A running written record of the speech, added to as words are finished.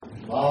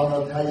Man,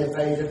 I'll tell you, if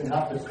I didn't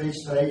have to preach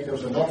tonight,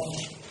 there's enough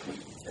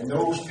in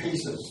those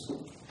pieces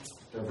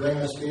to bring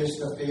us face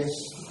to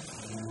face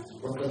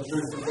with the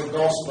truth of the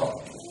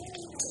gospel.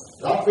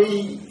 That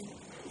wee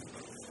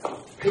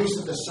piece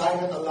that they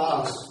sang at the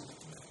last,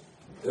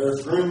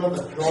 there's room on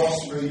the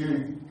cross for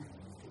you.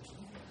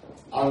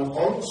 An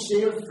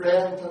unsaved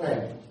friend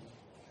tonight,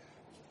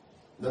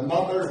 no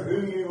matter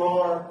who you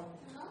are,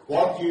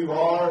 what you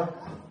are,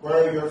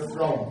 where you're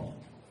from,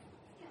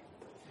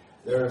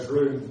 there's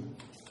room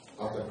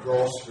at the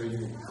cross for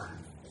you.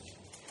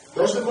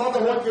 Doesn't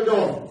matter what you've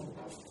done,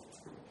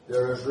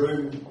 there is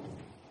room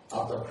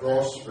at the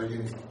cross for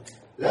you.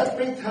 Let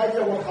me tell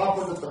you what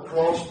happened at the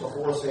cross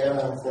before saying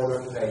anything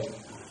further today.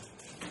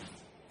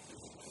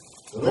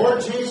 The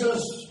Lord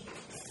Jesus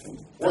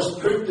was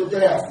put to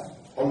death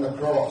on the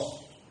cross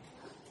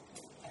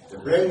to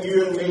bring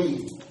you and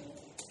me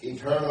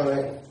eternal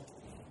life.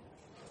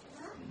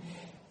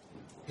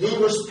 He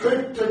was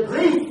put to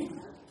grief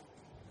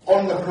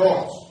on the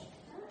cross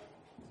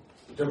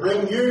to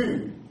bring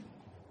you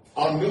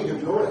and me to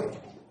glory.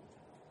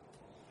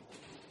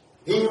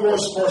 He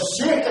was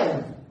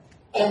forsaken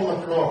on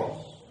the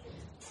cross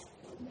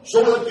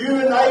so that you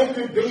and I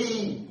could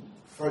be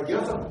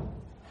forgiven.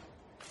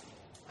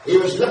 He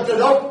was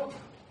lifted up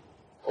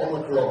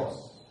on the cross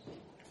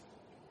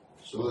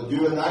so that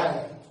you and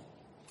I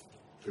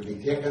could be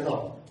taken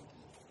up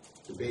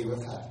to be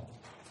with Him.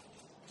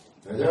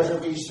 Now there's a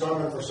wee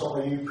sermon for some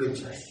of you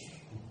preachers.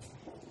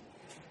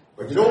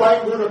 But you know,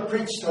 I'm going to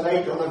preach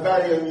tonight on a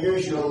very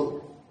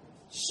unusual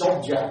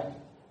subject.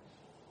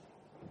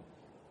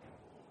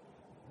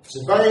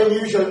 It's a very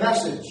unusual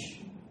message.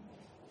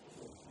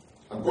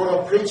 I'm going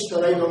to preach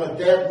tonight on a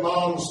dead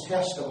man's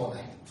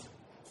testimony.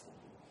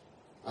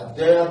 A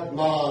dead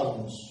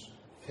man's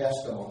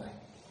testimony.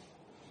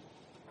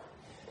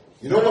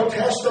 You know, a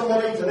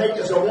testimony tonight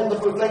is a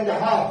wonderful thing to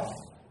have.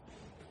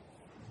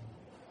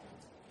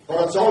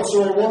 But it's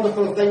also a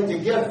wonderful thing to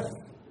give.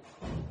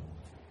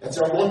 It's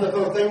a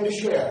wonderful thing to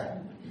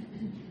share.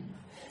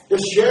 To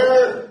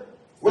share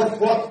with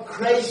what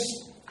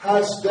Christ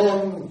has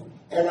done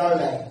in our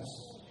lives.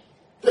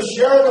 To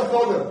share with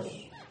others.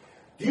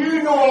 Do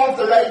you know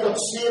after I got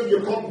saved,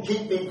 you couldn't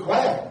keep me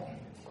quiet?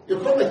 You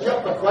couldn't have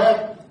kept me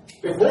quiet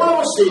before I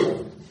was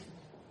saved.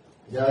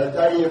 Yeah, I'll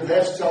tell you, if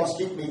less chance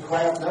keep me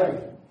quiet now.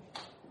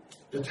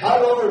 To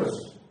tell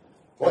others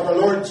what the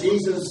Lord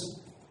Jesus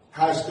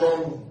has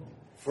done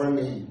for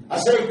me. I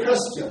say,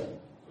 Christian,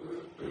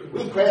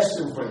 we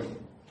question for you.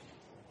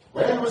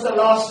 When was the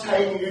last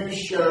time you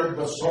shared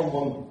with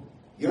someone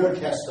your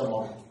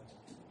testimony?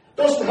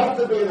 Doesn't have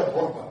to be in a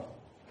pulpit.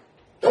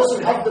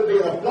 Doesn't have to be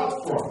in a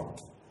platform.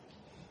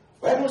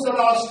 When was the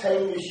last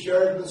time you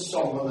shared with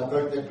someone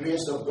about the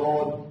grace of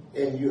God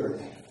in your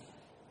life?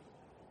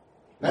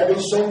 Maybe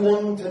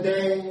someone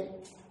today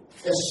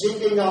is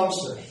seeking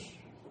answers.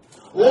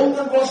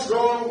 Wondering what's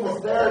wrong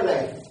with their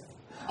life.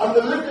 And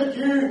they look at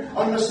you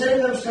and they say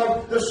to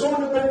themselves, there's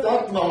something about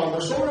that man,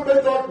 there's something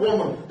about that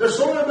woman, there's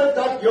something about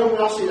that young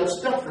lassie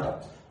that's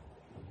different.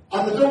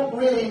 And they don't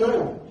really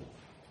know.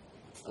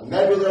 And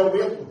maybe they're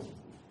waiting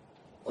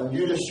on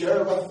you to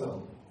share with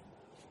them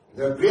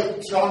the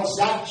great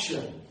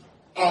transaction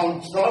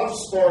and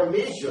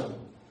transformation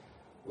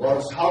what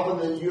has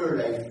happened in your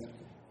life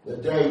the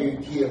day you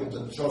came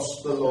to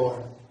trust the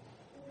Lord.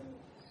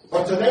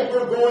 But tonight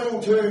we're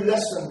going to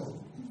listen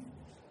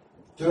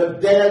to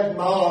a dead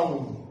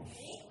man's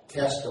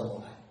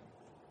testimony.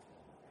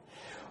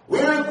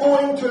 We're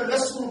going to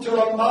listen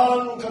to a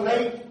man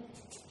tonight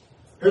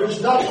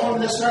who's not on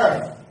this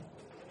earth.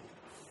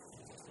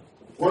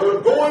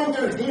 We're going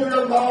to hear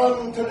a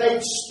man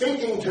tonight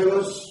speaking to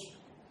us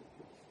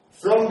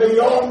from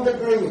beyond the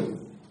grave,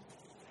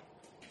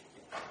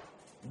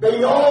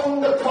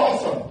 beyond the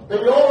coffin,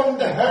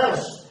 beyond the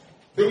hearse,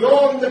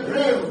 beyond the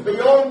grave,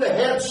 beyond the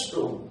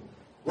headstone.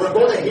 We're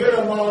going to hear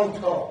a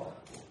man talk.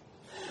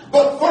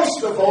 But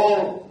first of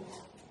all,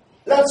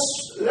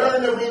 let's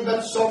learn a wee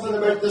bit something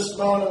about this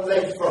man in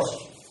life first.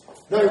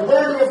 Now,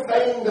 where do we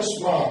find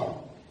this man?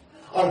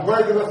 And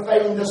where do we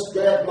find this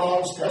dead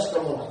man's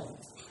testimony?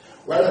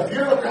 Well, if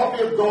you have a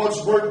copy of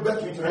God's Word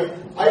with you tonight,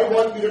 I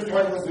want you to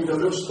turn with me to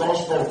Luke's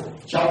Gospel,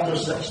 chapter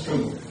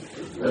 16.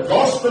 The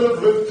Gospel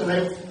of Luke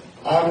tonight,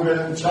 and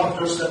we're in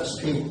chapter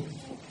 16.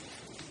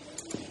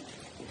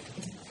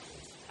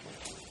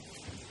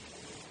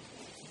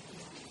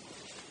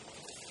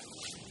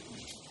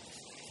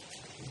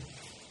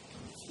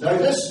 Now,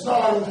 this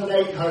man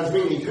tonight has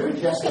really two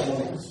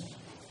testimonies.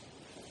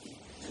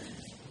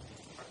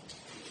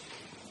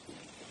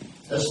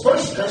 His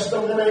first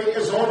testimony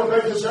is all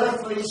about his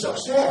earthly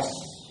success.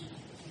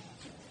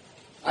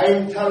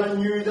 I'm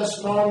telling you,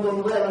 this man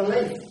done well in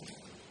life.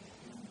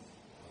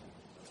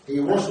 He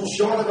wasn't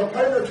short of a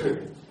pound or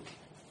two.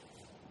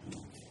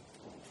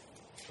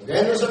 But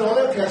then there's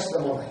another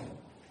testimony.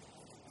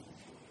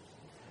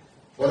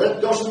 But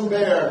it doesn't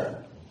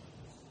bear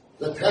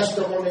the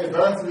testimony of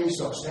earthly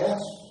success.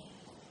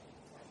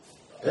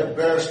 It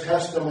bears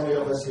testimony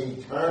of his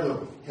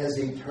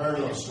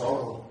eternal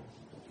sorrow.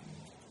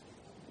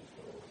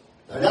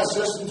 Now let's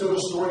listen to the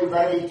story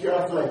very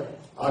carefully.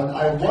 And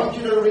I want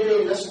you to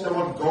really listen to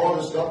what God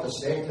has got to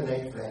say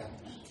tonight, friends.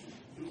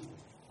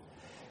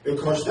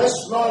 Because this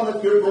man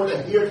that you're going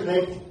to hear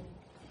tonight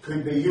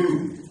could be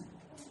you.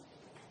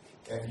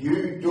 If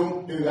you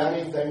don't do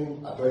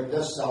anything about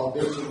this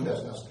salvation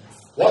business,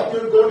 what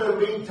you're going to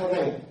read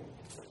tonight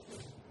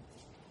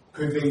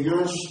could be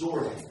your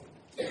story.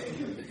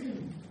 If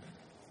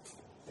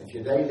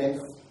you die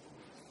later.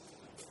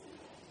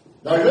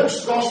 Now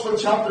Luke's Gospel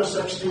chapter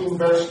 16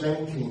 verse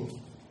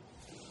 19.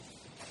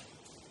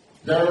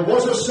 There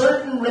was a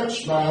certain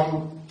rich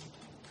man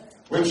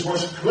which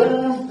was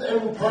clothed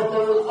in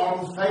purple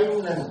and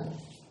fine linen,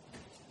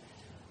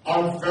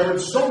 and fared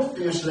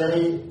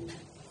sumptuously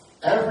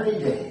every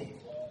day.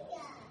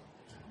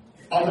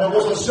 And there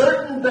was a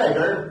certain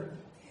beggar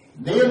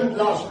named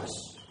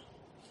Lazarus,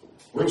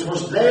 which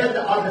was laid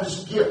at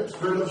his gate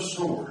full of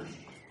sores,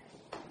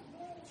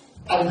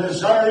 and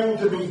desiring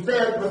to be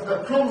fed with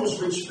the crumbs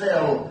which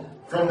fell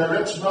from the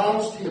rich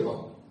man's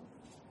table.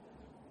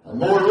 And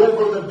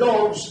moreover the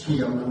dogs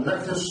came and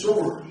licked his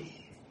sores.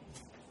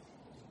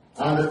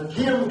 And it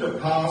came to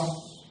pass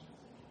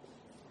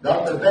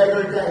that the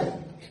beggar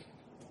died,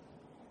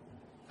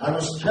 and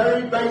was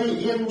carried by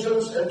the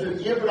angels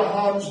into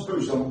Abraham's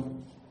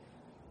bosom.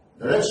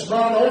 The rich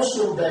man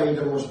also died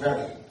and was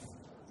buried.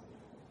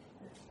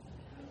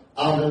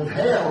 And in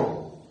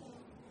hell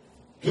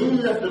he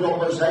lifted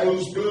up his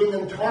eyes, being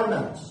in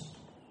torments,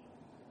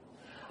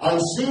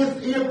 and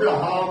seeth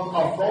Abraham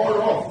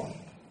afar off,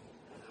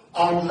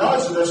 and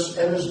Lazarus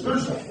in his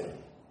bosom.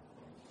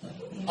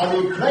 And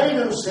he cried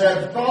and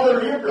said,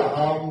 Father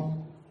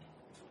Abraham,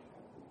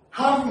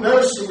 have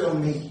mercy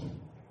on me,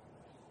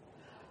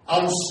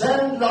 and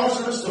send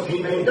Lazarus that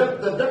he may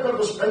dip the dip of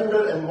his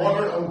finger in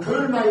water and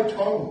cool my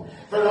tongue,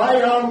 for I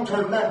am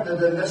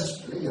tormented in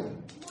this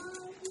flame.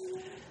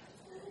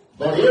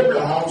 But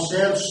Abraham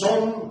said,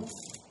 Son,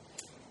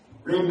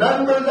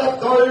 remember that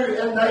thou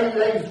in thy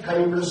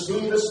lifetime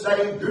receivest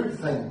thy good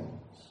things,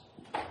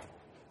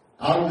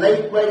 and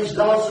likewise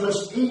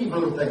Lazarus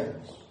evil things.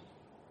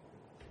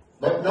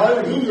 But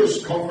now he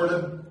is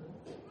comforted,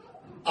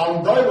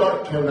 and thou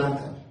art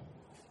tormented.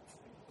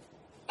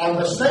 And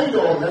beside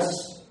all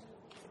this,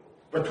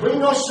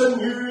 between us and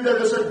you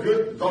there is a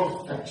great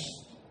gulf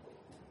fixed,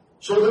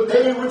 so that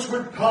they which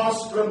would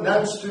pass from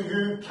thence to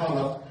you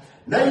cannot,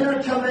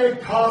 neither can they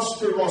pass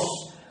to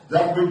us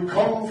that would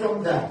come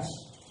from thence.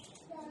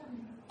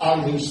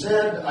 And he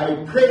said,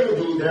 I pray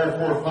thee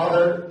therefore,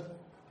 Father,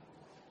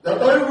 that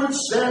thou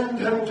wouldst send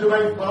him to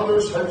my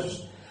father's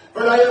house,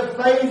 for I have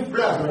 5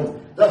 brethren,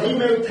 that he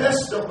may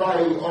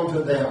testify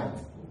unto them,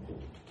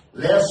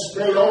 lest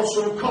they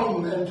also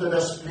come into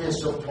this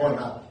place of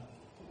torment.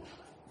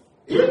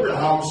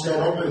 Abraham said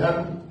unto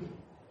him,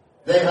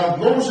 They have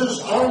Moses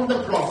and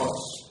the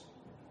prophets,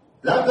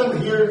 let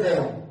them hear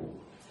them.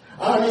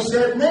 And he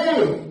said,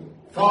 Nay,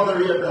 Father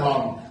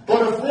Abraham,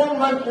 but if one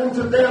went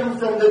unto them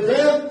from the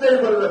dead, they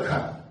will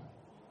repent.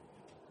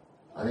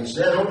 And he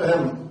said unto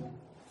him,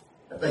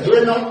 If they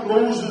hear not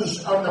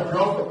Moses and the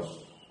prophets,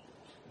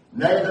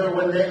 neither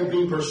will they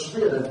be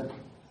persuaded,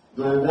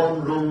 though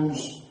one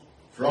rose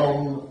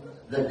from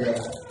the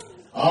dead.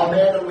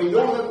 Amen. And we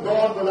know that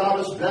God will add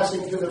his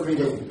blessing to the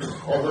reading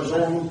of his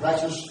own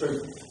precious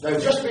truth. Now,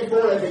 just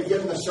before I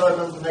begin the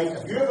sermon tonight,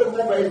 if you have a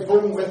mobile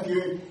phone with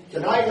you,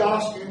 can I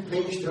ask you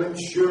please to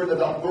ensure that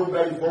that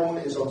mobile phone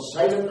is on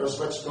silent or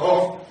switched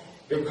off?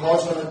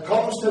 Because when it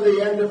comes to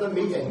the end of the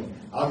meeting,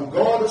 and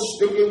God is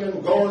speaking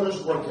and God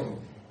is working,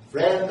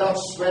 friend,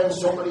 that's when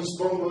somebody's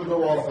phone will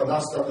go off, and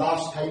that's the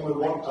last time we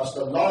want, that's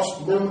the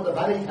last moment of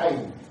any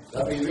time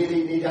that we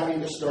really need any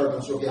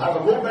disturbance. So if you have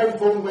a mobile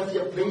phone with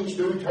you, please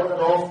do turn it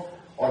off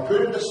or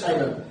put it to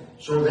silent,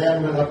 so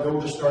then we'll have no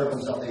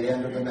disturbance at the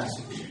end of the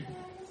message.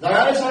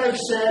 Now, as I've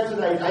said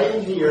tonight,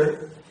 I'm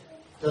here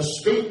to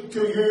speak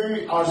to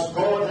you as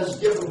God has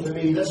given to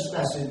me this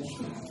message,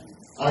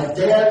 a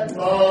dead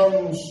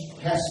man's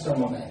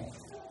testimony.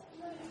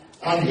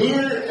 And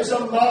here is a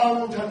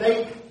man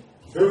tonight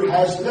who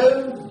has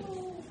lived,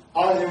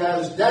 and who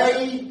has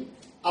died,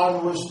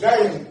 and was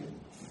buried.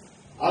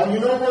 And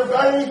you know, we're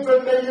very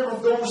familiar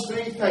with those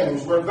 3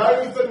 things. We're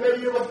very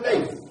familiar with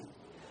life,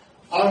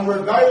 and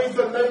we're very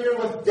familiar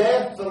with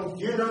death and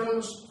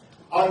funerals,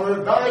 and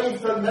we're very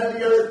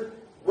familiar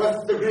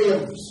with the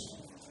graves.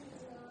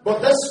 But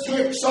this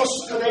takes us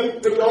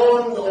tonight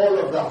beyond all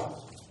of that.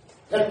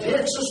 It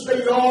takes us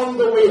beyond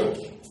the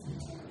wake.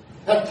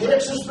 It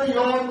takes us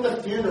beyond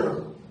the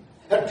funeral.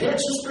 It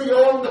takes us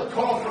beyond the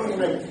coffin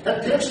ring.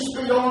 It takes us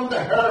beyond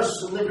the hearse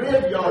and the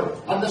graveyard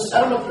and the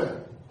cemetery.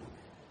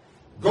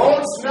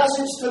 God's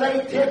message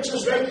tonight takes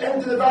us right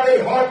into the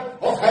very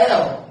heart of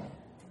hell.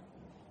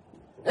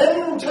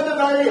 Into the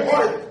very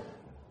heart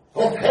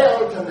of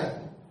hell tonight.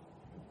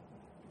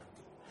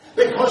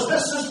 Because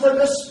this is where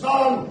this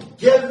man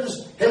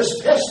gives his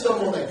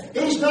testimony.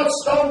 He's not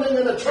standing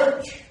in a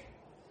church.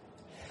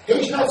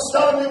 He's not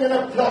standing in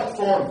a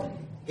platform.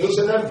 He's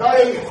in the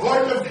very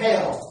heart of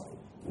hell.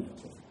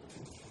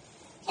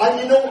 And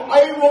you know,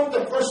 I want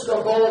to first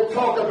of all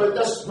talk about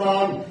this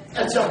man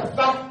It's a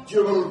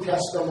factual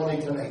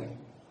testimony tonight.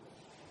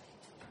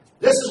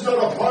 This is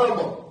not a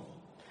parable.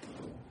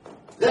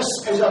 This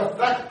is a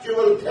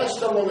factual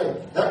testimony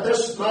that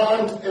this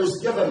man is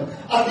given.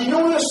 And you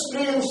know the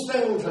strange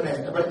thing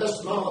tonight about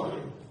this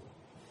man?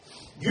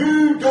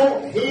 You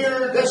don't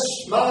hear this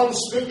man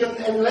speaking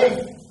in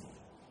life.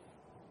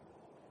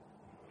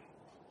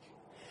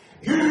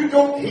 You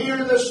don't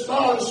hear this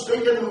man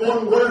speaking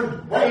one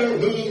word while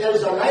he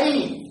is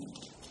alive.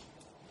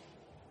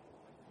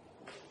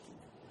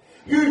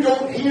 You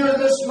don't hear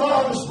this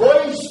man's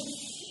voice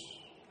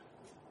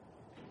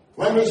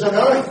when he's on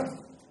earth.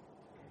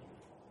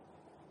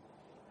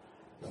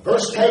 The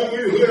first time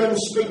you hear him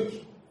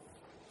speak,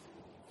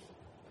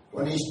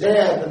 when he's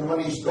dead and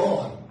when he's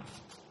gone.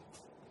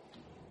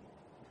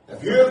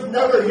 If you've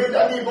never heard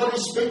anybody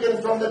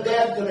speaking from the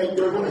dead tonight,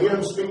 you're going to hear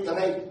him speak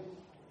tonight.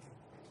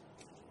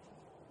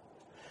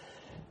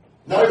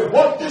 Now,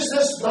 what does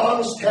this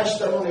man's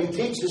testimony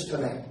teach us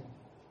tonight?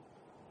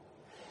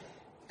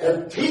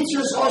 It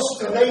teaches us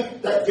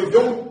tonight that you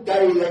don't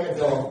die like a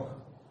dog.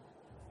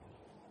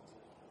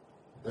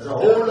 There's a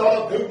whole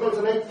lot of people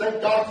tonight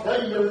think that's how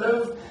you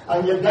live,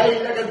 and you die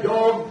like a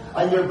dog,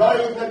 and you're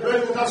buried in the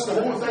ground, and that's the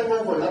whole thing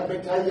over. Let me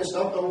tell you, it's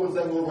not the whole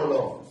thing over,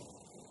 Lord.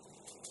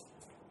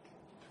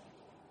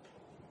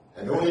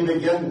 It only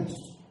begins.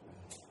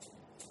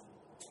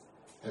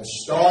 It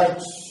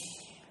starts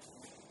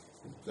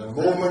the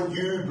moment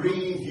you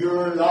breathe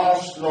your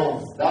last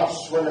love.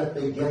 That's when it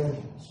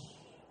begins.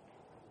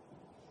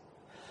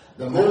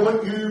 The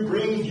moment you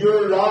breathe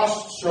your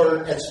last,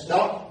 sir, it's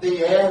not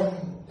the end.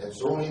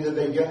 It's only the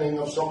beginning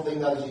of something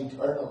that is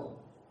eternal.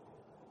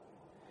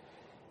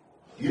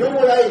 You know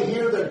what I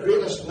hear the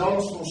greatest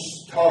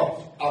nonsense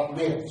talk at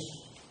mates?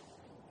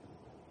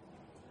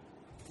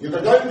 You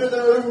go down to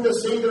the room to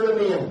see the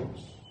remains.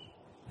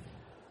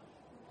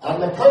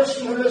 And the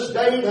person who has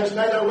died has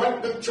neither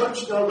went to church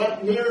nor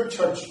went near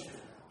church.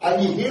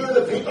 And you hear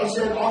the people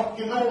saying, oh,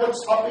 you know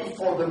what's happy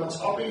for them, it's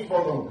happy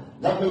for them.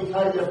 Let me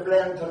tell you,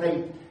 friend,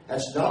 tonight,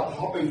 it's not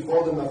happy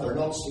for them if they're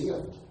not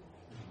saved.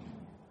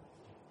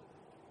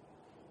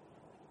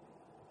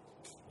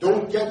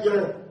 Don't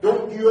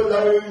you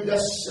allow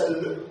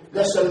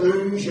this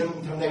illusion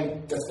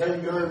tonight to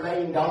fill your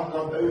mind out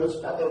and about it's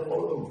better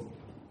for them.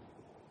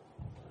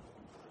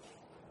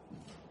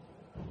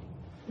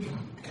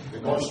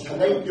 Because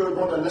tonight you're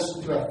going to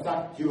listen to a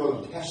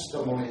factual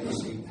testimony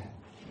this evening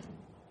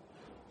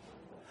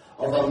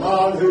of a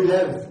man who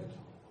lived,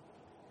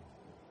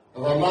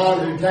 of a man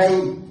who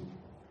died,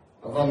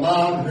 of a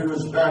man who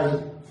was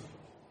buried.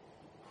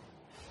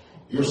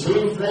 You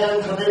see,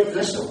 friend, tonight,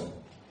 listen.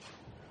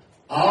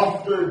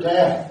 After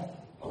death,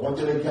 I want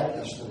you to get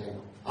this tonight.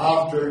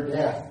 After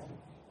death,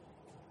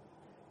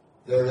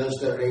 there is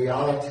the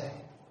reality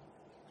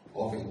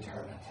of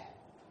eternity.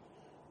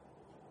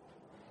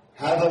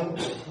 Heaven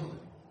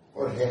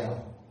or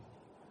hell.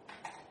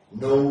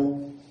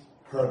 No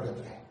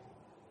purgatory.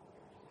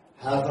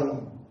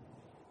 Heaven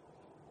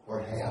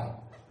or hell.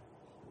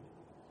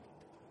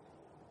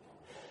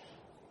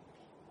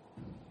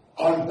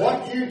 And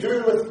what you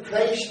do with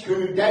Christ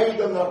who died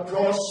on the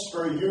cross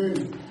for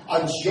you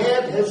and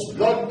shed his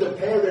blood to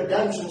pay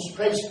redemption's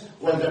price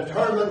will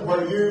determine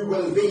where you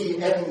will be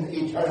in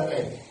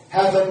eternity.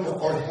 Heaven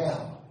or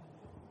hell.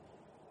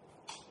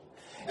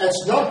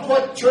 It's not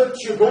what church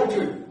you go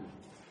to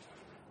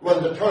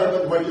will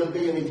determine where you'll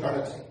be in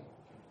eternity.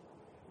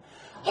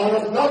 And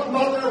it not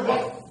matter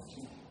what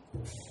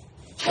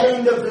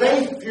kind of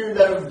life you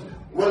live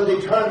will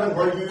determine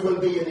where you will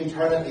be in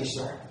eternity,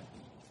 sir.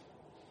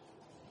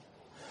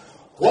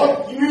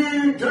 What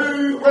you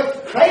do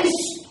with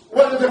Christ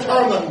will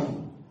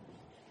determine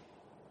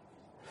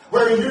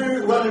where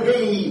you will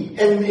be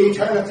in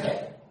eternity.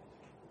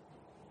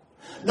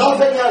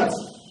 Nothing else.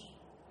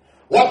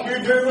 What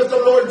you do with the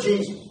Lord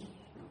Jesus.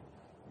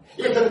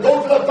 You can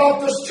go to the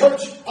Baptist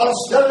church and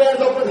still end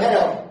up in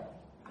hell.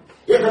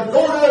 You can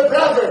go to the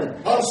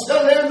Brethren and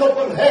still end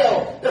up in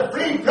hell. The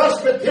Free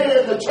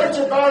Presbyterian, the Church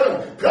of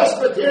Ireland,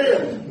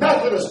 Presbyterian,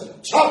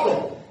 Methodist,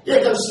 Chapel. You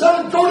can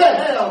still go to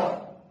hell.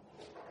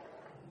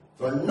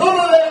 For none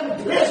of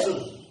them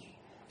places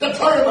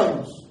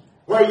determines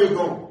where you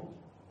go.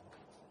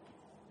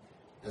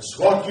 It's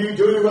what you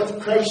do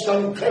with Christ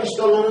and Christ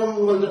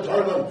alone will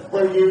determine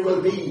where you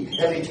will be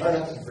in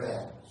eternity,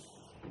 friends.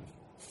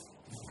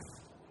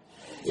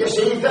 You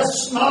see,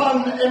 this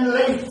man in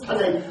life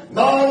tonight,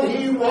 man,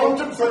 he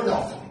wanted for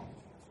nothing.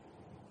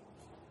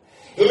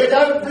 He had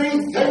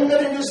everything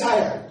that he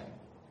desired.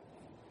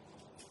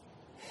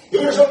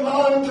 Here's a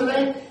man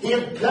tonight, he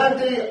had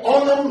plenty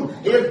on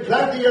him, he had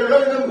plenty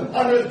around him,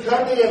 and he had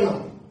plenty in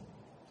him.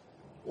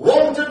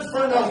 Wanted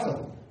for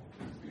nothing.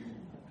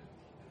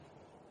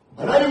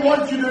 And I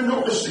want you to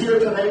notice here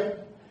tonight,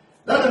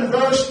 that in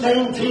verse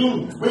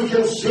 19, we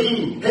can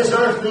see his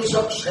earthly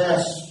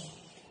success.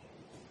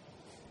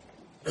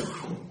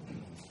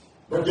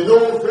 But you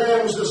know,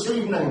 friends, this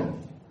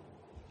evening,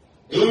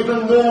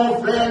 even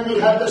though, friend, he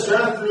had this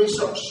earthly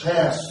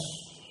success,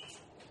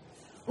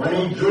 when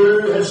he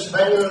drew his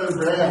final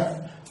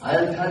breath,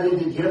 I'll tell you,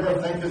 did you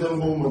ever think of the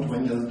moment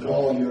when you'll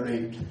draw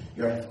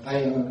your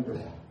final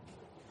breath?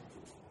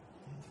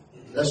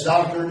 This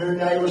afternoon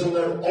I was in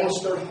the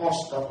Ulster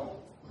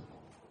Hospital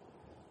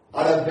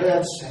at a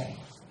bedside,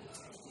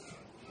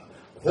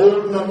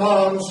 holding a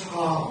man's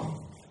hand,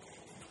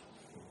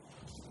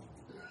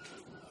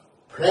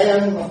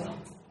 praying with him,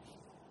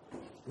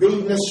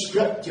 reading the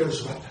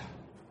scriptures with him.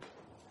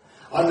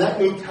 And let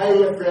me tell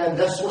you, friend,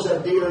 this was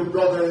a dear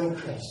brother in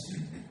Christ.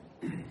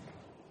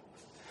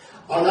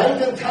 And I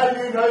can tell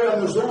you now,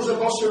 and there's those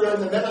of us who are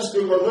in the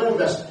ministry will know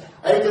this,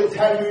 I can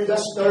tell you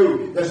this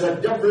now, there's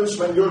a difference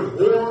when you're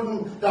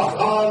holding the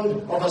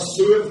hand of a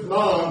saved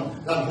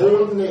man than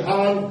holding the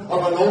hand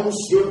of an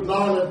unsaved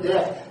man in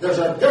death. There's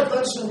a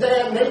difference in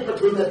day and night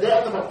between the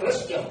death of a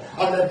Christian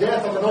and the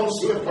death of an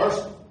unsaved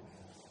person.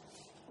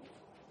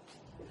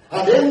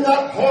 And in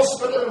that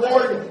hospital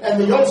ward, in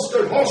the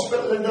Ulster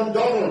Hospital in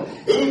Dundonald,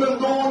 even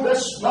though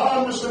this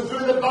man was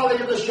through the valley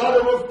of the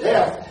shadow of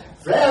death,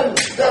 friend,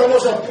 there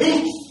was a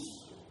peace.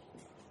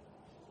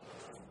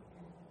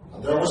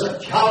 And there was a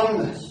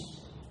calmness.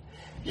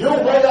 You know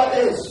why that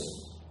is?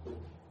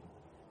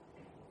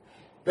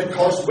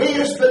 Because we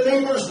as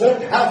believers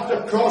won't have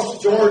to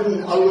cross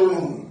Jordan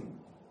alone.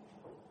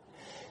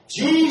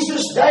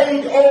 Jesus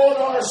died all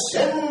our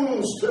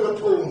sins to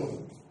atone.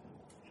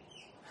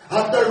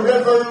 At the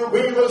river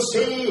we will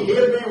see,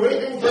 he'll be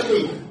waiting for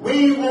me.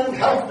 We won't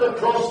have to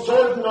cross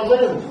Jordan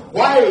alone.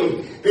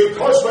 Why?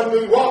 Because when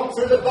we walk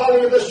through the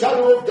valley of the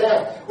shadow of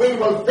death, we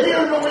will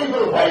fear no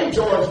evil. Why,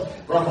 George?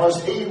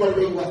 Because he will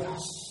be with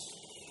us.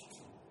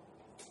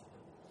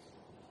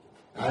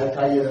 I'll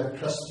tell you, the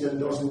Christian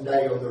doesn't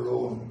die on their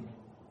own.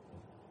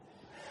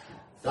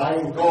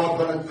 Thank God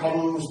when it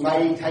comes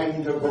my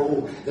time to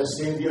go, the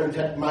Saviour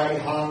take my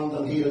hand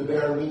and he'll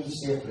bear me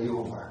safely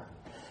over.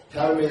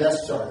 Tell me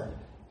this, sir.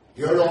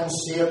 You're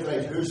unsaved,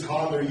 right? Whose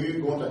hand are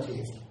you going to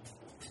take?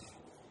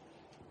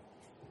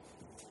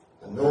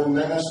 And no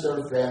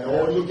minister, friend.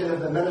 Or you can have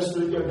the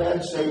minister at your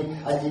bedside,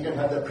 and you can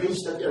have the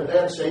priest at your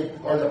bedside,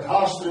 or the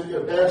pastor at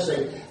your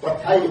bedside.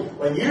 But tell you,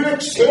 when you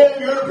exhale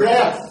your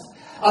breath,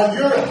 and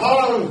your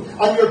hand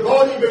and your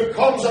body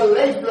becomes a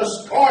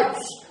lifeless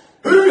corpse,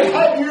 who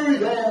have you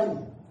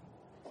then?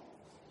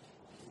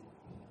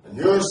 And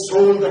your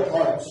soul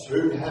departs,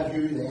 who have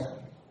you then?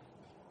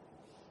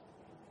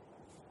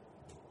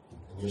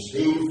 You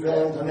see,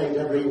 friend, tonight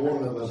every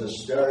one of us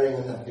is staring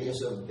in the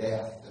face of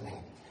death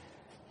tonight.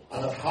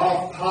 And at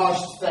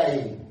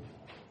 5:30,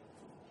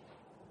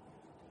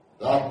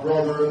 that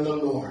brother in the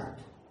Lord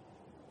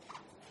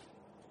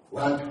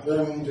went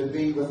home to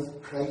be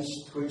with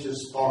Christ, which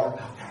is far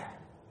better.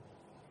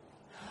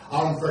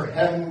 And for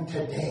him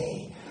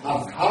today,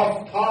 at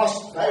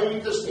 5:30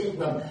 this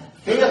evening,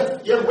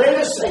 faith gave way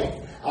to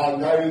sight,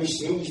 and now he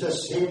sees the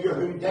Saviour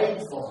who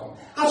died for him.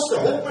 That's the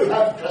hope we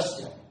have,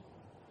 Christian.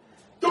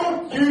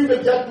 Don't you be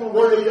getting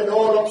worried and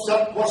all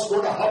upset what's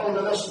going to happen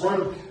to this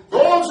world.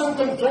 God's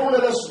in control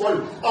of this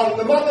world. And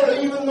no matter,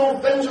 even though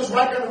things is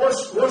getting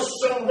worse and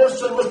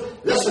worse and worse,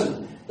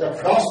 listen, the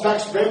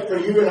prospect's great for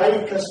you and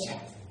I, Christian.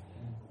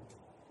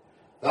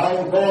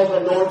 Thank God the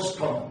Lord's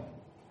coming.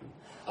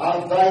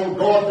 And thank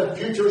God the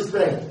future's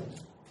bright.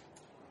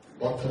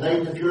 But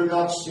tonight, if you're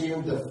not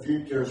saved, the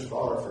future's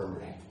far from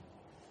bright.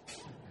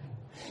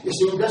 You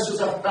see, this is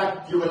a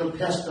factual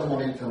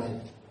testimony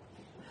tonight.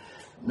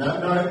 Now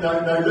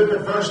look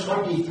at verse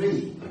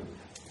 23.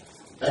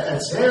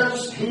 It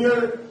says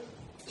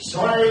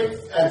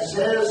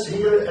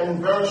here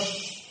in verse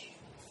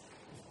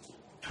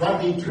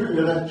 22,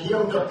 and it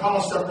came to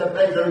pass that the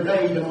beggar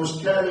died and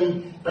was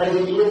carried by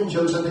the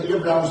angels into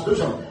Abraham's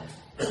bosom.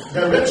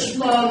 The rich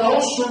man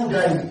also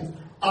died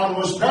and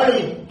was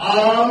buried,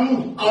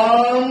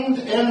 and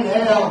in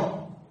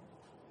hell.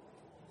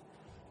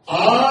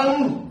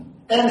 And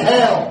in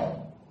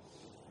hell.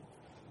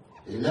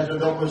 He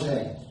lifted up his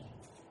head.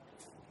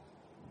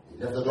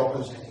 Lifted up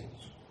his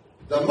hands.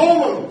 The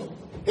moment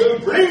he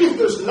breathed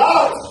his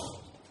last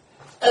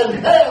in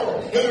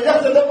hell, he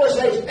lifted up his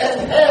hands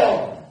in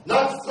hell,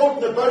 not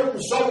floating about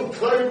in some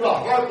cloud with a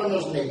harp on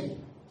his knee.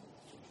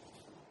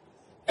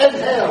 In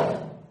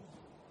hell.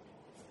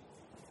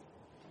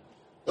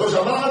 There was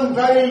a man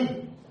buried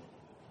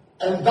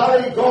in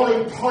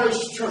Ballygawley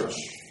Parish Church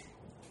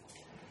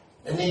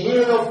in the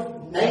year of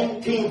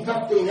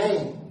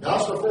 1959.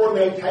 That's before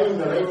my time,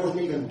 that I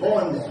wasn't even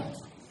born then.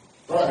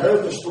 But I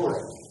heard the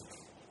story.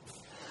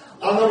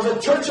 And there was a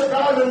Church of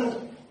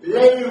Ireland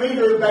lay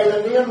reader by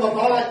the name of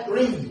Alec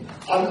Reid.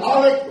 And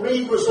Alec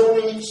Reid was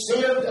only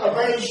saved a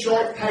very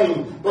short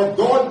time, but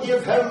God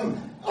gave him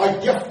a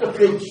gift to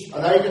preach,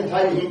 and I can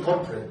tell you he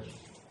could preach.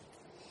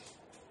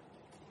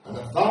 And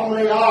the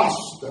family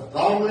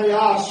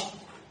asked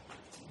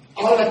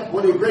Alec,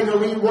 would he bring a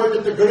wee word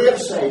at the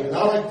graveside? And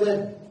Alec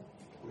did.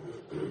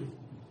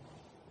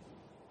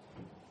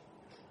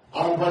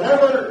 And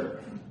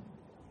whenever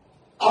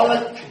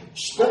Alec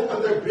spoke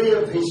of the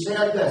grave, he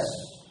said this: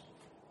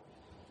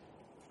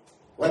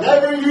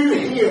 whenever you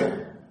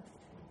hear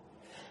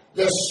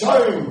the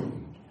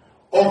sound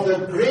of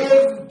the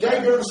grave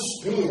digger's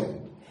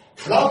spade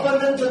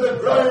clopping into the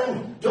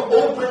ground to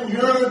open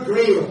your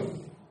grave,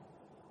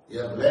 you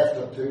have left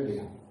it too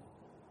late.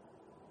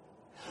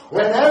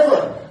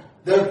 Whenever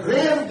the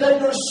grave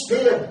digger's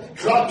spade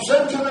drops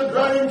into the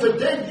ground to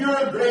dig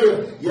your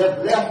grave, you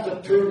have left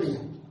it too late.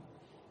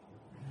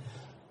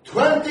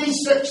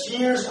 26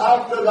 years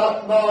after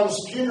that man's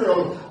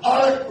funeral,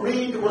 Alec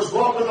Reid was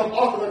walking up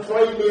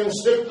Auchtermuchty Main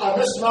Street,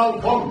 and this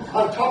man come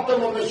and tapped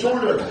him on the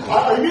shoulder.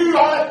 Are you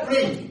Alec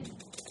Reid?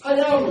 I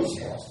am, he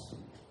says.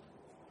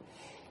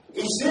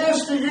 He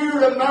says, do you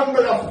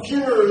remember a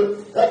funeral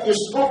that you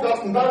spoke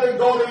at in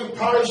Ballygawley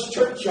Parish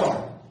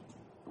Churchyard?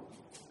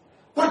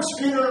 Which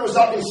funeral was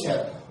that, he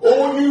said?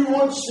 Oh, you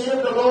weren't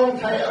saved a long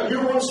time, you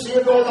weren't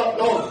saved all that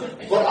long.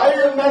 But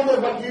I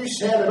remember what you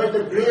said about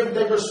the grave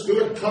digger's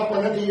spade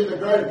clapping into the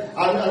ground.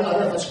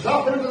 And if it's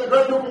clapping into the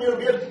ground, open your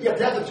grave, you've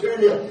left it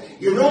too late.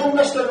 You know,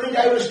 Mr. Reid,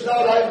 I was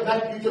glad I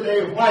met you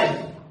today.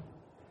 Why?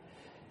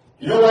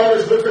 You know, I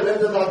was looking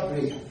into that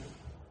grave.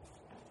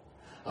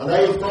 And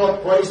I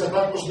thought twice if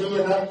that was me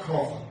in that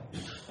coffin,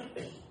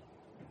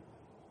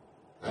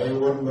 I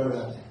wouldn't be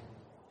ready.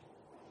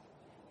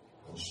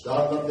 I'm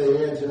standing at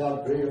the edge of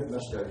that grave,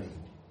 Mr. Reid.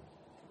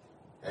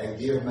 I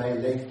gave my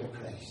life to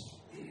Christ.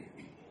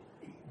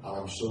 And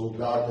I'm so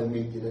glad to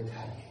meet you to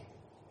tell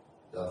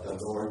you that the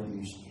Lord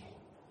used me.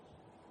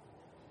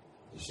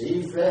 You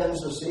see, friends,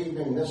 this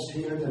evening, this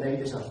here tonight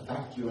is a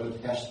factual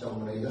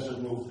testimony. This is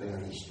no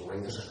fairy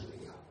story. This is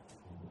real.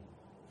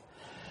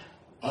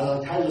 And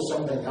I'll tell you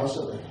something else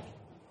about it.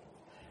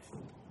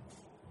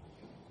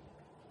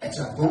 It's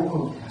a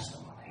vocal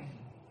testimony.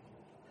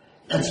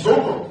 It's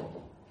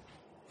vocal.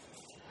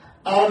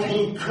 And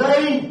he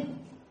cried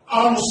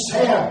and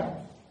said,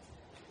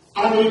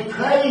 and he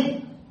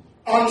cried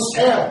and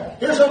said,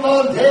 here's a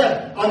man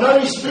dead, and now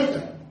he's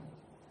speaking.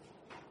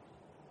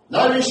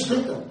 Now he's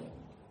speaking.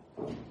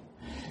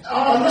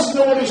 And listen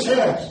to what he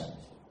says.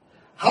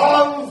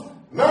 Have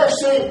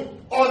mercy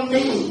on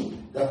me.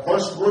 The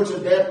first words a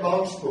dead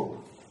man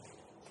spoke.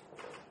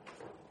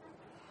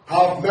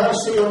 Have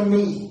mercy on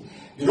me.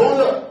 You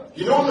know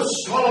the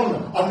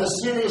solemn and the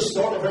serious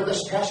thought about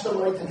this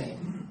testimony tonight.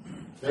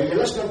 Now you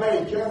listen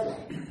very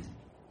carefully.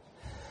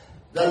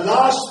 The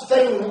last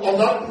thing on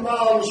that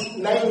man's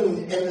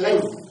mind in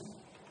life,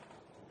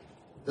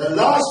 the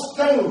last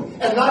thing in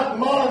that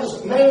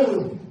man's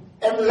mind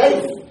in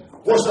life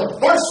was the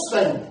first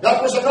thing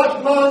that was in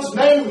that man's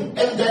mind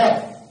in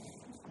death.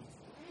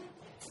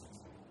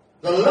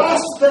 The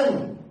last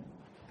thing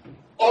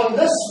on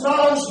this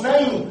man's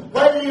mind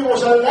when he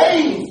was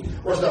alive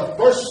was the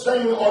first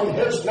thing on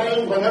his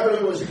mind whenever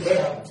he was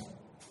dead.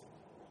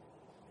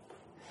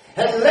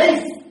 In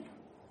life,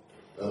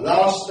 the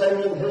last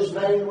thing in his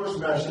mind was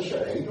mercy.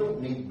 Sure, I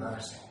don't need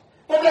mercy.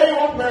 What do I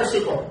want mercy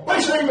for? Why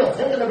should I be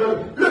thinking about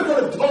it? Look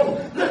what I've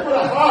done. Look what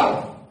I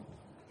have.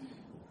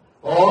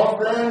 Oh,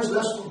 friends,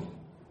 listen.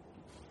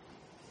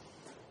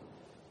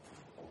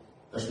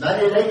 There's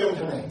many like him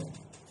tonight.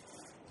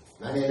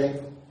 Many like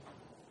him.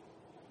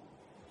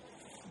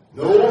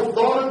 No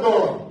thought of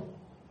God.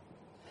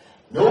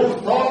 No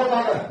thought of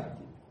honor.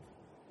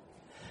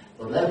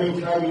 But let me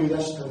tell you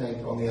this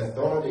tonight, on the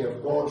authority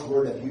of God's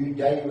word, if you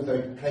die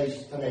without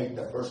Christ tonight,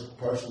 the first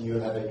person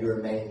you'll have in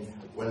your mind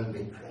will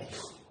be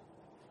Christ.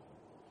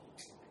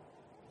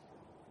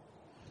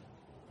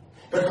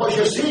 Because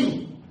you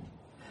see,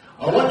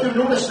 I want you to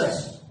notice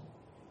this.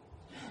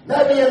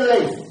 Maybe in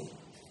life,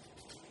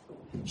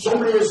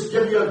 somebody has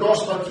given you a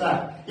gospel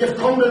tract. You've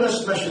come to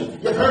this mission.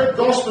 You've heard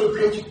gospel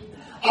preaching.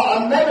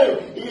 And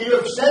maybe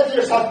you've said to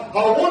yourself,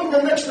 I want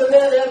to mix the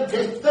there and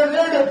they're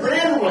there to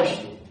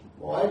brainwash you.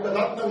 Oh, I've been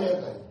up in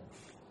lately.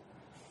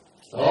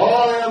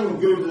 Oh, them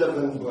good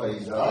living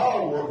boys. I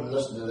wouldn't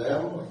listen to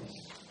them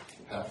boys.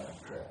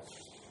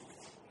 Hypocrites.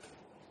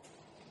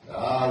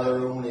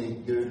 They're only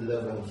good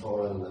living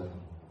for a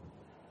living.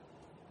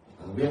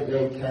 And wait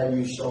till I tell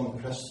you, some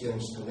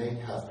Christians tonight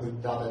have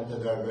put that into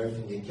their mouth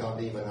and you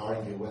can't even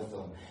argue with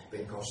them,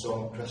 because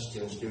some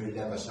Christians do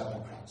live as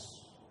hypocrites.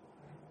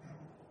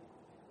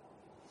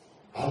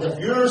 And if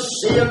you're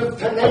saved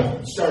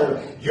tonight,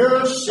 sir,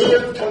 you're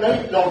saved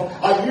tonight, love,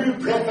 and you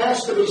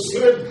profess to be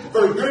saved,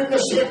 for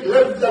goodness sake,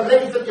 live the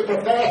life that you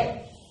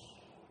profess.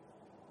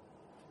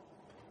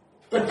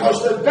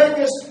 Because the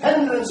biggest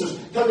hindrances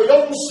to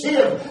the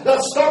unsaved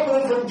that's stopping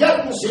them from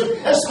getting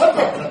saved is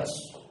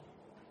hypocrites.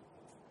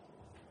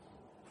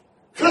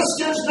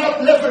 Christians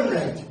not living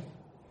right.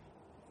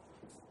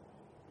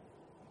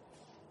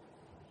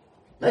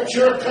 Make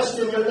sure,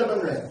 Christian, you're living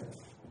right.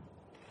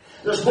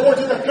 There's more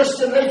to the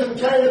Christian life than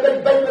carrying a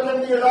big Bible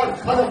into your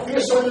lap and a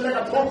face on you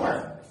like a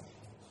poker.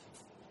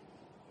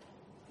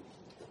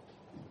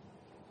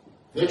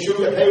 Make sure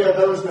you pay your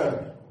bills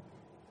now.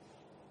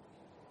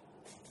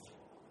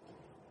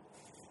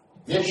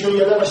 Make sure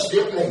you live a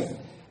straight life.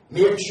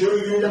 Make sure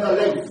you live a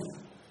life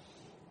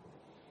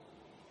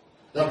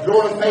that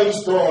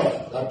glorifies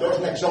God, that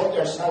doesn't exalt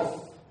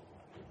yourself.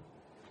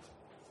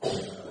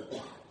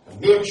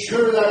 And make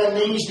sure that in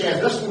these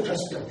days, listen,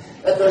 Christian,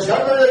 if there's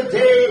ever a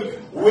day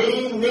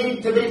we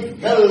need to be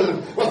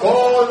filled with of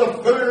all the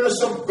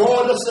fullness of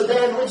God is the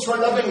day in which we're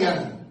living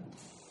in.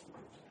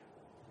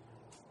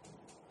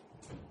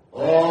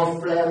 Oh,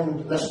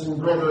 friend, listen,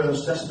 brother and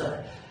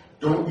sister,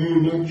 don't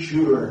you make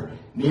sure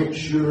tonight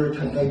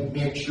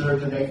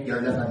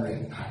you're living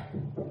right now.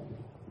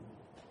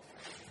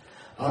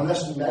 And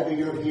listen, maybe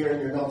you're here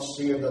and you're not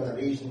saved, and the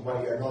reason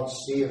why you're not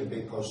saved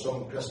because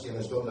some Christian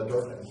has done the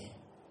dirt on you.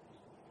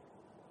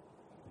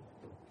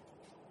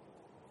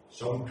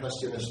 Some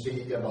Christian has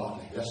treated you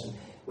badly. Listen,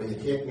 will you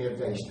take my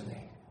advice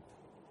tonight?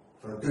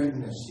 For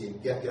goodness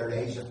sake, get your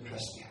eyes on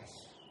Christians.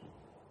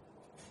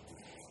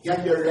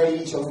 Get your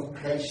eyes on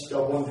Christ,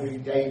 the one who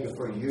died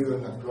for you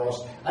on the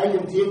cross. I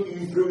can take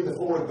you through the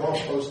 4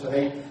 Gospels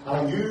tonight,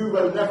 and you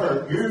will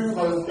never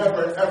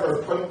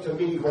ever point to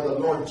me where the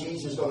Lord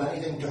Jesus done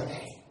anything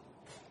dirty.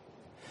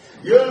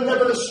 You'll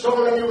never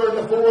discover anywhere in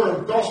the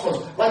 4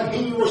 Gospels when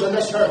he was in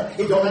this earth,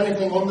 he done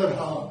anything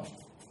underhand.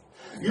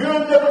 You'll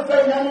never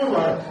find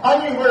anywhere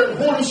in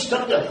Holy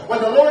Scripture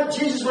when the Lord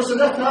Jesus was in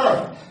this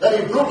earth that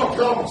he broke a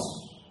promise.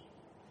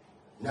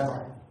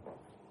 Never.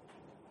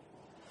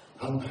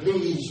 And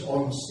please,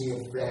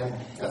 unsaved friend,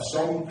 if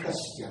some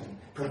Christian,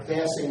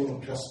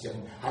 professing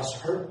Christian, has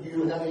hurt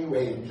you in any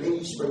way,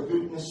 please, for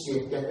goodness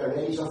sake, get your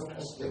eyes on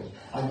Christians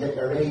and get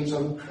your eyes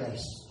on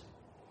Christ.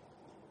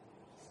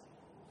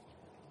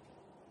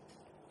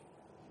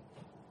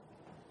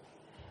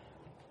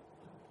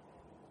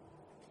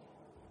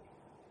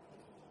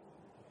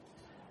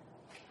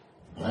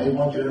 I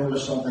want you to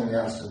notice something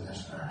else in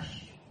this verse,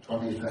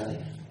 23.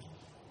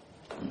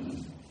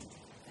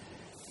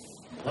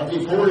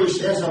 24, he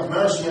says, have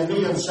mercy on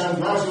me and send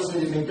Lazarus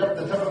that he may dip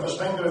the tip of his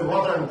finger in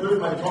water and cool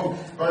my tongue,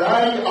 for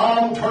I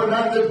am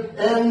tormented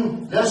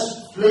in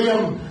this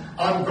flame.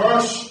 And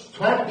verse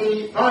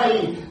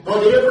 25,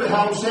 but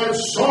Abraham said,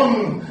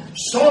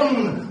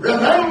 Son,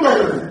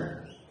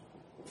 remember.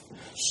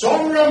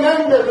 Son,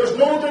 remember, there's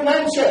no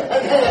dementia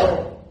in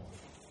hell.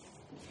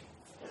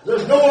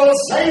 There's no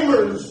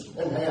Alzheimer's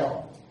in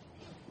hell.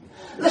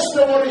 Listen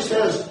to what he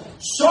says.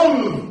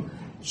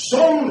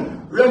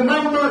 Son,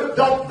 remember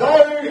that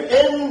thou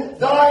in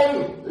thy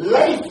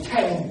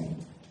lifetime,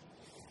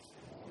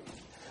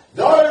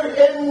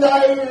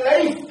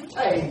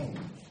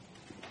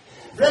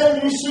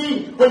 friend, you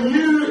see,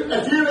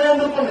 if you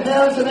end up in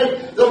hell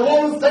tonight, the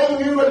one thing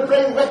you will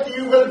bring with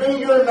you will be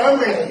your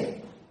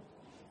memory.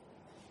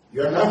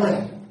 Your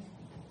memory.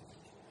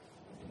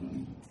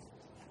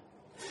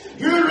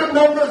 You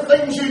remember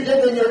things you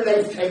did in your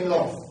lifetime,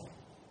 love.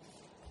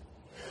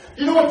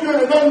 You know what you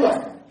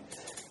remember?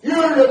 You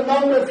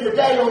remember, if you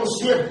die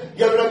unsaved,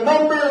 you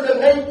remember the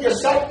night you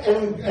sat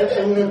in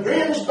the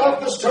Grange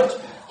Baptist Church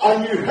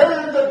and you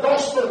heard the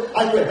gospel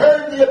and you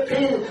heard the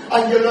appeal,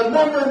 and you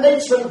remember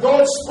nights when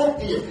God spoke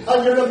to you,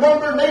 and you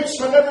remember nights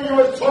whenever you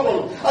were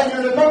troubled, and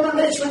you remember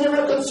nights when you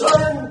were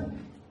concerned.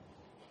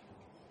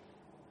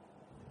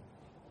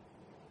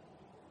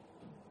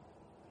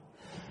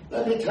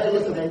 Let me tell you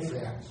tonight,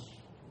 friends,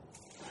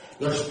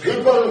 there's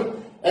people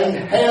in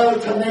hell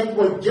tonight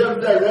would give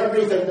their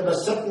everything to be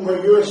sitting where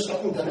you're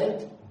sitting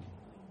tonight.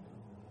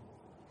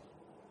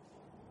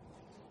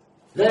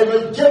 They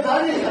would give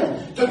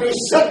anything to be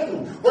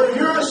sitting where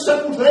you're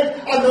sitting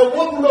tonight, and the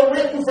one were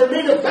waiting for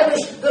me to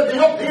finish, they'd be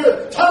up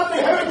here. Tell me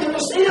how can you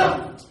see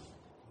him?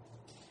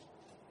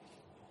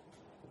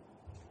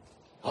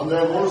 And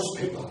there was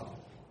people,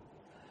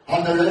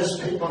 and there is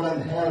people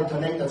in hell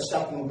tonight that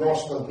sat in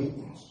gospel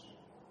meetings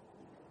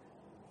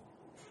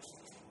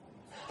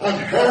and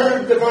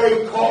heard the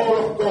very call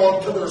of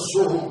God to their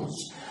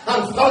souls,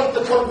 and felt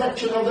the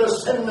conviction of their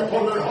sin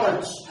upon their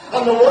hearts,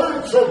 and the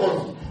world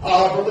troubled.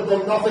 But they've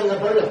done nothing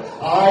about it.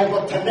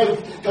 But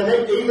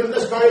tonight, even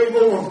this very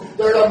moment,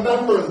 they're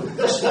remembering,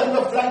 they're still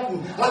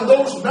reflecting, and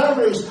those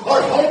memories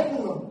are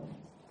haunting them.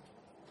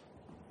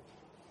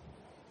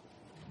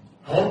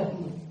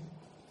 Haunting them.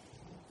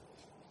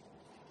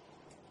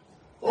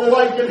 Oh,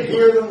 I can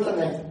hear them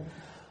tonight.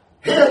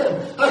 Hear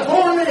them. If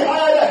only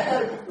I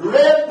had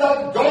read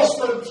that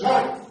gospel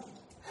tract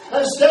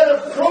instead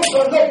of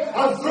crumpling it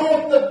and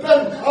throwing the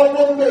bin on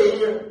one day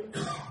here.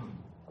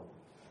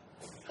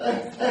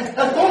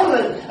 If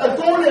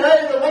only I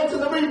had went to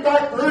the wee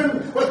back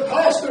room with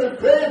Pastor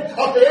Craig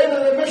at the end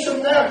of the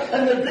mission there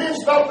in the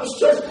Grange Baptist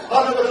Church, and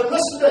I would have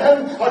listened to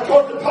him or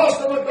talked to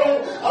Pastor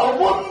McDonald, I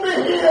wouldn't be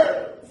here.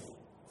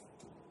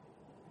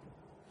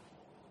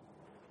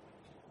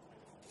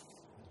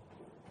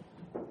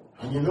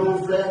 And you know,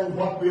 friend,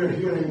 what we're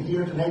hearing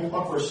here tonight,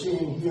 what we're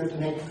seeing here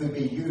tonight could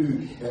be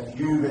you if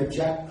you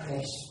reject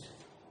Christ.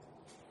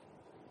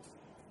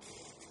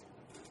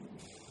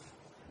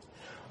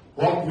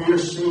 What we're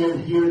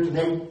seeing here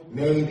tonight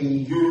may be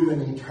you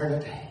in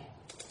eternity.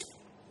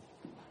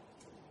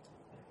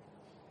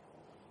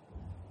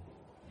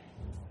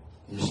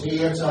 You see,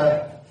 it's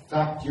a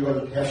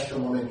factual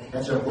testimony,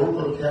 it's a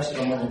vocal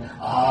testimony,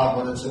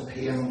 but it's a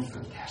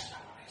painful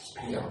testimony. It's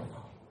painful.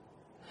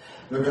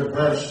 Look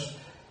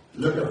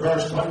at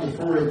verse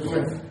 24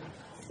 again.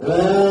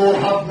 Oh,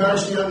 have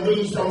mercy on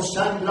these on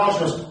St.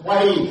 Lazarus.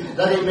 Why?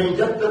 That he may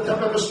dip the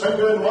tip of his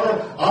finger in water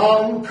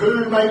and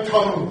cool my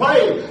tongue.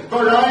 Why?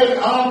 For I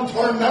am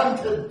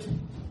tormented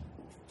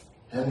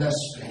in this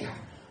flame.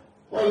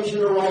 Why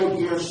should I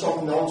hear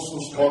some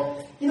nonsense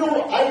talk? You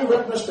know, I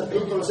witness to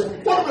people who say,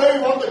 what do they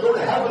want to go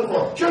to heaven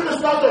for? Should they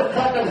start their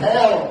crack in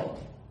hell?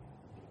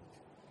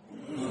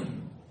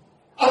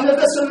 And the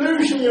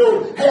disillusion, you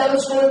know, hell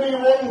is going to be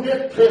one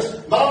great place.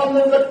 Man,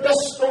 and the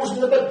discos,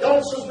 and the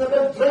dances, and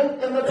the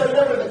drink, and the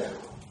everything.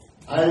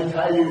 I'll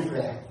tell you,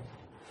 friend,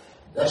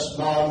 this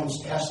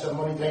man's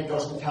testimony tonight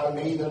doesn't tell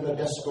me that the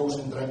discos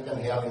and drink in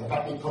hell. In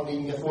fact, he couldn't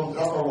even get one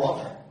drop of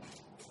water.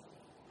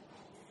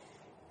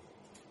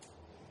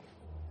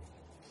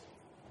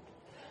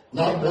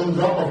 Not one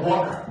drop of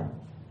water.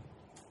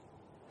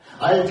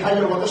 I'll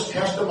tell you what this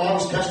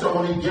man's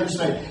testimony gives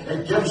me.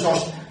 It gives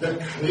us the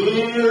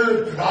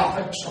clear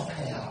graphics of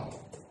hell.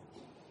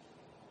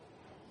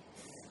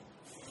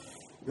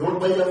 You know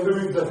what William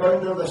Booth, the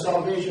founder of the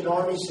Salvation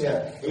Army,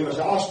 said? He was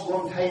asked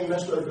one time,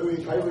 Mr.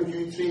 Booth, how would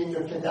you train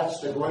your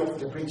cadets to go out and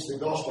to preach the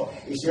gospel?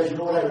 He says, you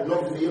know what I would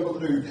love to be able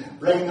to do?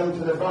 Bring them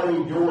to the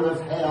very door of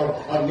hell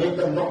and make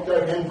them look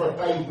their in for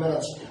 5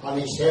 minutes.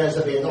 And he says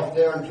there'd be enough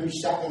there in 2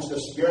 seconds to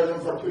scare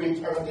them for 2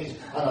 eternities.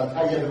 And I'll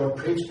tell you, they would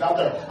preach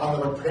better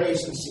and they would pray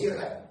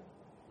sincerely.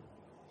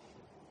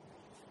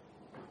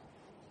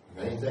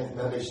 And I think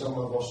maybe some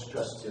of us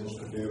Christians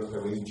could do with a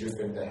wee juke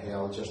into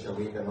hell just to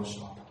waken us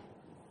up.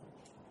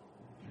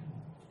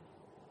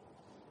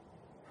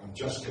 And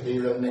just to be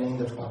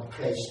reminded what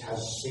Christ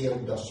has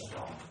saved us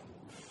from.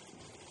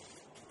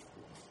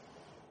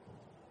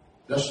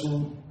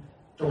 Listen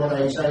to what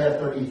Isaiah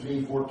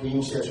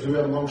 33:14 says, who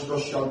amongst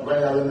us shall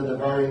dwell in the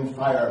devouring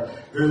fire?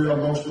 Who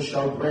amongst us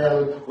shall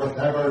dwell with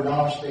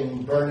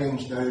everlasting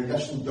burnings? Now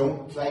listen,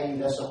 don't try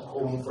this at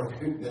home, for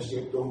goodness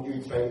sake, don't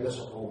you try this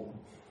at home.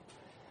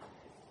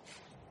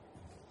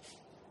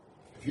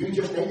 If you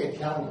just take a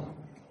candle,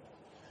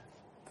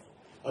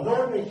 an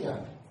ordinary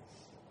candle,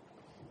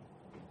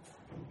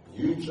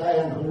 you try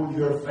and hold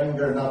your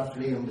finger in that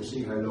flame to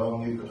see how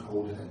long you could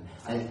hold it in.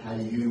 I tell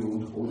you, you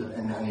won't hold it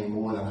in any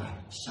more than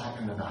a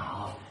second and a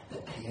half. The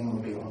pain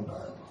will be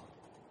unbearable.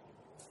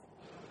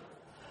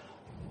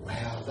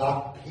 Well,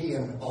 that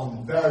pain,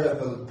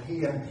 unbearable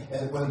pain,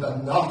 it will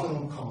be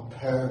nothing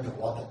compared to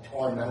what the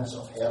torments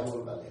of hell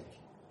will be like.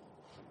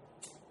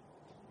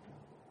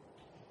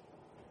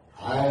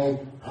 I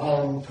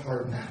am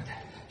tormented,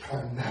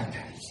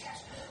 he says.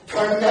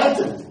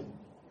 Tormented!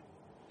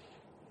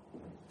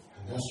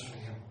 This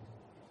flame.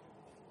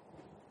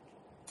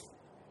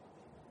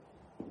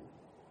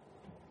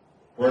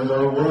 Where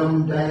the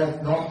worm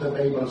dieth not, the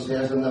Bible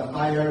says, and the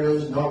fire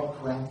is not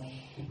quenched.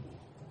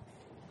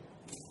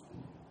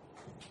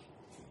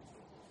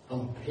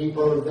 And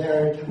people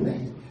there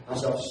tonight,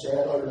 as I've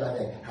said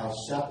already, have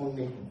sat in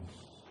meetings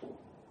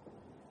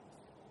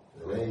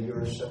the way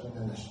you're sitting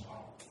in this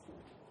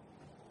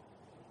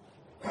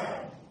one.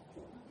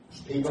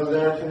 There's people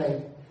there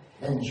tonight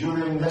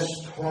enduring this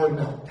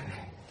torment tonight.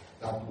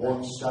 That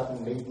once sat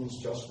in meetings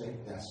just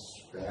like this,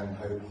 friend,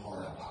 how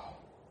horrible.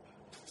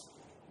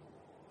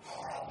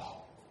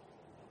 Horrible.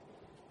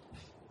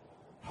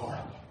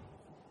 Horrible.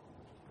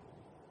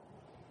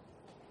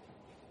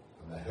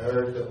 And they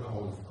heard the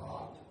call of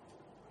God.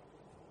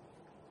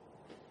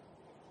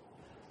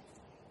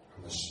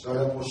 And the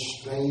Spirit was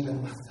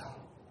striving with them.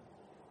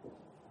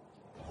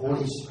 The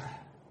Holy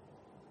Spirit.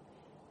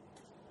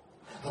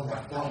 And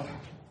they felt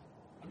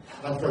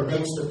it. And for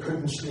nights they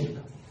couldn't sleep.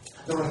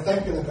 They were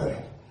thinking about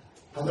it.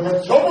 And they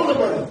were troubled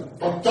about it,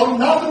 but done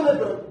nothing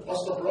about it.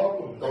 That's the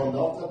problem. Done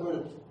nothing about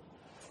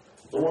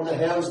it. Going to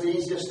hell's the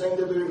easiest thing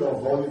to do,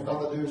 love. All you've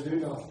got to do is do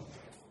nothing.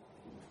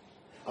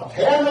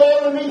 Attend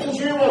all the meetings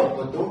you want,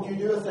 but don't you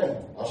do a thing.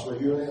 That's where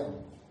you're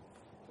in.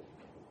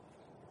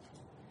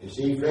 You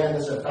see, friend,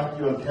 it's a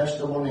factual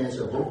testimony, it's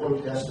a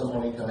vocal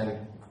testimony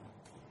tonight.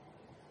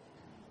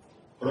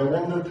 But I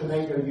wonder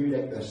tonight, are you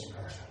like this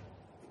person?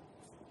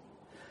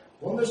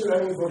 I wonder, is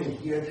there anybody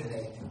here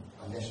tonight,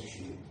 and this is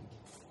you?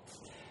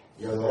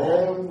 You're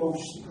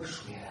almost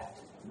persuaded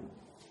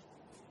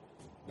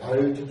now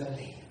to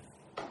believe.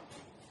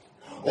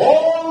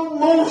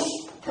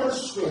 Almost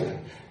persuaded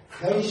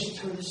Christ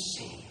to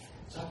receive.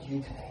 Is that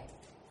you today?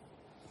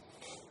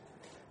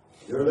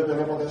 You're looking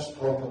up at this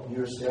pulpit and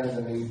you're saying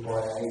to me, boy,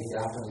 I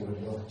definitely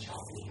would love to chat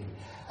with you.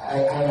 I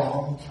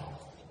am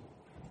troubled.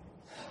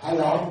 I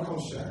am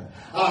concerned.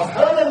 I've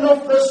heard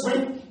enough this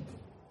week.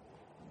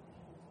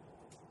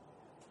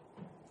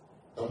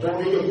 I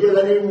don't need to hear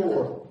any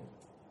more.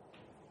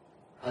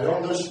 I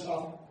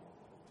understand.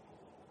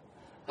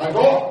 I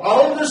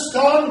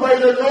understand why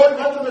the Lord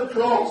went to the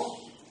cross.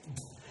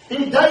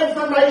 He died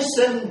for my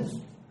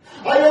sins.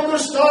 I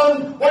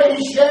understand why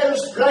He shed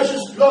His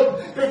precious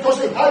blood,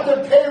 because He had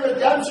to pay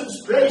redemption's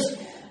price,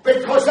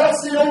 because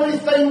that's the only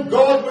thing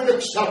God would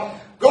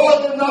accept.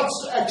 God did not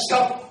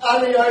accept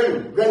any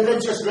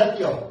religious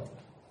ritual.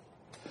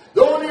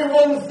 The only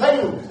one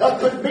thing that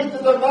could meet the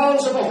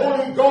demands of a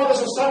holy God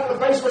as a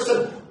sacrifice for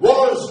sin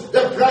was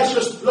the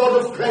precious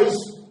blood of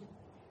Christ.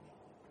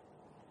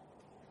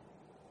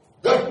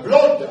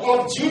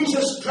 of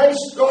Jesus Christ,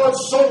 God's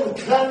Son,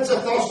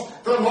 cleanseth us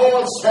from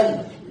all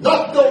sin.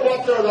 Not the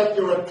water that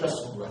you were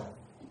christened with.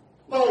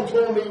 Man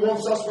told me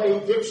once that's why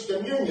he gives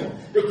communion,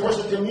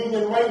 because the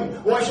communion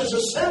wine washes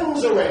his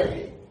sins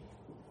away.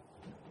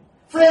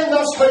 Friend,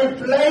 that's how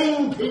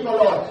blind people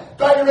are,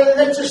 by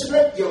religious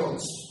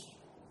rituals.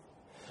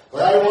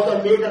 But I want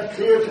to make it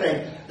clear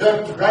tonight,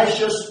 the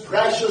precious,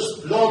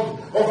 precious blood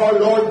of our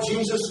Lord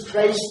Jesus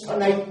Christ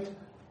tonight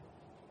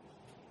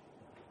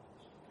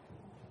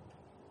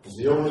is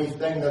the only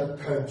thing that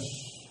counts.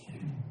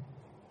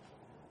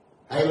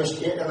 I was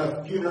taking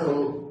a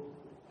funeral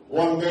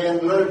one day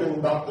in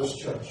Lurgan Baptist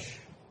Church.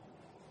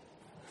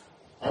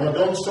 And I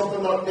done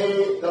something that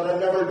day that I'd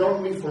never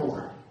done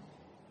before.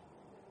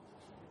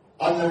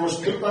 And there was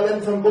people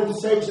in from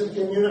both sides of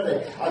the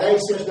community. And I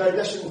says, now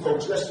listen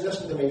folks,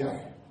 listen to me now.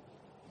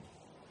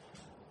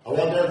 I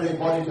want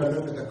everybody to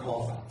look at the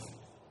coffin.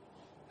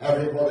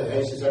 Everybody,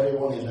 I says,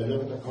 everyone needs to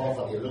look at the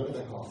coffin. You look at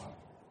the coffin.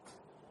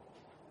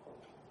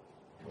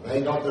 When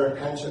I got their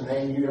attention,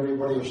 I knew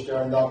everybody was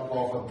staring at that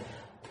coffin.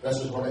 This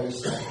is what I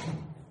said.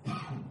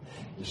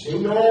 You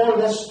see, all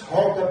this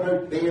talk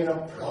about being a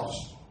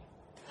Protestant,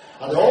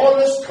 and all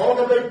this talk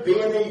about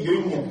being a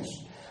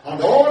Unionist,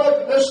 and all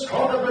of this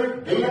talk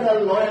about being a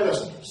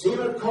Loyalist, see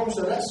when it comes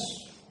to this,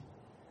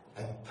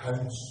 it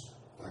counts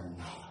for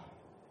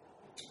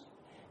nothing.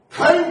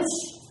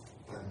 Counts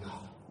for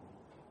nothing.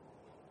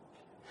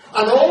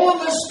 And all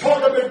this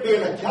talk about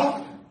being a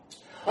Catholic,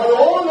 and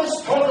all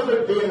this talk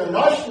about being a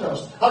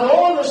nationalist, and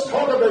all this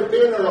talk about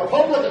being a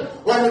Republican,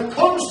 when it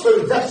comes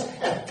to this,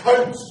 it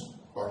counts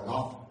for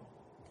nothing.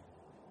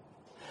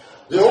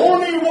 The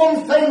only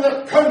one thing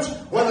that counts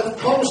when it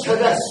comes to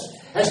this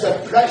is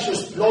the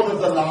precious blood of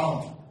the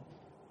Lamb.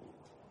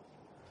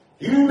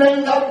 You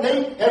may not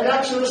need in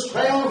Exodus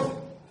 12.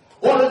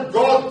 What did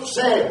God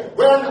say?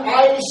 When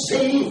I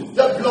see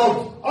the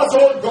blood. That's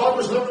all God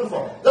was looking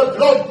for. The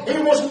blood.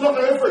 He wasn't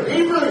looking out for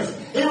Hebrews.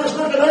 He was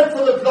looking out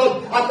for the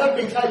blood. And let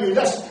me tell you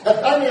this. If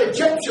any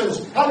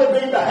Egyptians had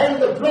been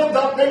behind the blood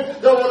that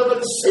night, they would have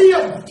been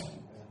saved.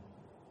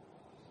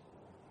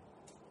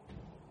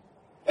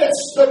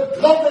 It's the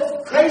blood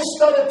of Christ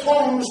that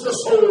atones the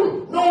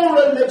soul. No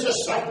religious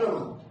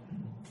sacrament.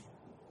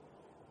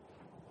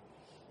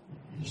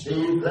 You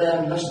see,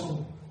 friend,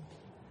 listen.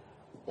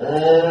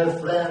 Oh,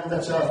 friend,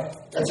 it's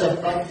a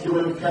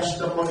factual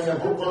testimony, a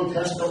hopeful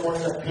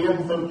testimony, a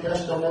painful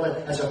testimony.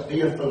 It's a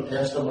fearful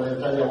testimony. I'll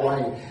tell you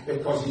why.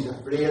 Because he's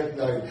afraid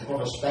now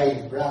of his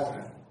 5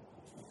 brethren.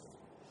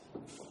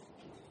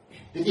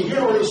 Did you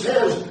hear what he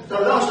says to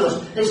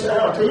Lazarus? He said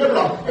to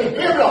Abraham,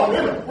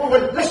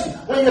 Abraham, listen,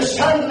 when you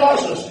send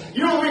Lazarus,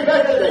 you'll be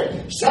back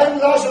today.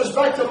 Send Lazarus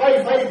back to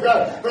my 5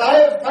 brethren. But I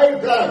have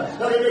 5 brethren,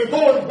 that he may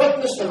go and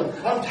witness to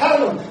them and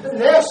tell them,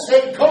 lest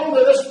they come to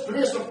this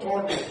place of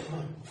torment.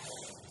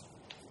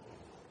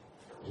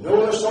 You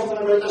know, there's something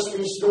about this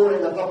wee story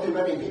that not too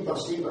many people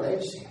see, but I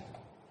see it.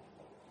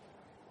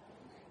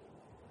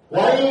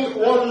 Why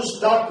was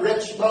that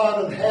rich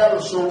man in hell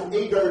so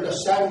eager to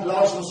send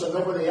Lazarus and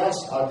nobody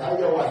else? I'll tell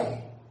you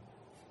why.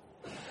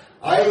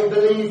 I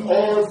believe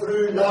all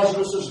through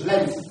Lazarus'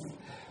 life,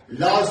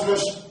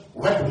 Lazarus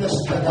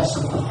witnessed to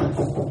this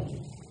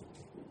man.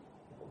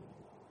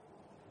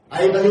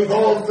 I believe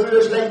all through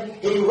his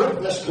life, he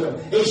witnessed to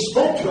him. He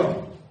spoke to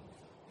him.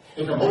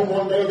 He came home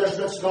one day, this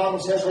rich man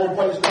says, oh,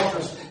 boys,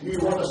 Lazarus, you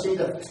want to see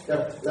the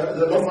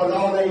lump of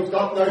land I've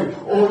got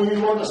now? Oh, you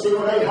want to see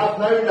what I have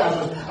now,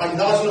 Lazarus? And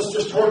Lazarus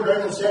just turned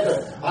around and said to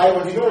him,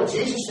 well, you know what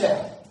Jesus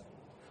said?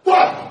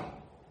 What?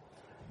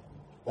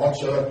 What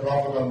shall it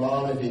profit a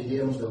man if he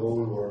gains the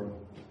whole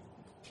world?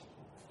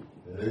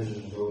 He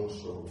loses his own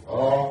soul.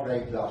 All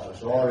right,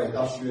 Lazarus, all right,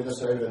 that's you,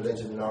 this out of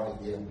religion now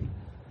again.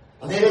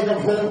 And then he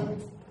came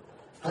home,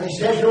 and he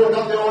says, you know,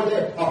 not the old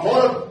day, I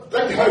bought a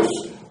big house.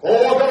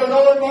 Oh, I've got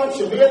another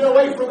mansion. Me and the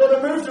wife, we're going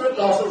to move to it,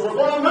 Lazarus. We're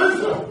going to move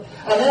to it.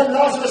 And then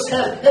Lazarus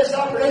said, is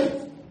that right?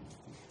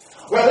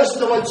 Well, listen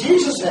to what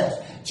Jesus says.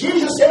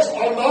 Jesus says,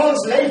 a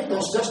man's life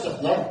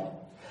consisteth not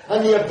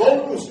in the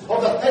abundance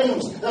of the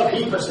things that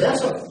he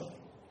possesseth.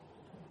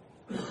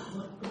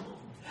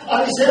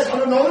 And he says,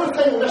 and another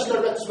thing,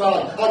 Mr. Rich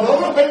Man,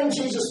 another thing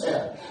Jesus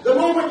said, the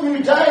moment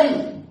you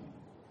die,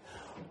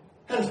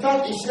 in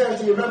fact, he says,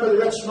 do you remember the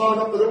rich man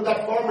up the road,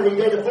 that farmer he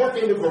gave a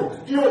fortune ago?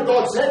 Do you know what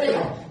God said to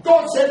him?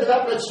 God said to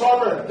that rich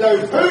farmer, now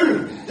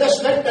who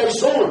this night thy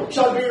soul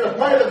shall be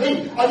required of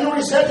thee? And you know what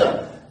he said to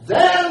him?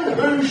 Then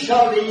who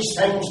shall these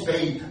things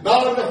be?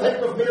 Man, the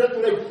thick of me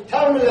tonight,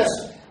 tell me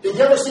this. Did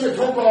you ever see a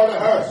total on a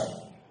hearse?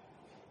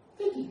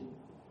 Did you?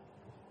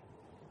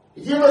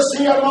 Did you ever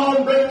see a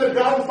man bring the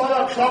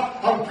grandfather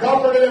clock and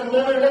property and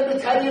money? Let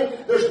me tell you,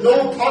 there's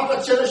no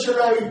pockets in a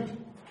shroud.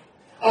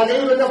 And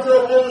even if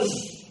there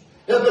was,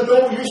 it'll be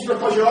no use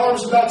because your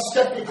arms are that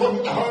stiff you couldn't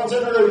get the hands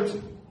in or out.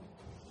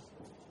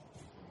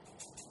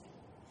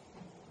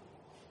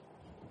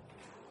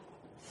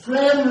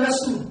 Friend,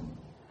 listen.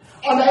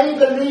 And I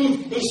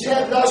believe, he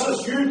said,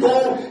 Lazarus, you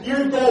go.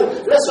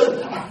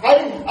 Listen,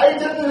 I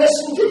didn't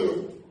listen to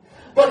you.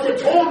 But you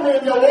told me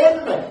and you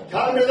warned me.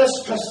 Tell me this,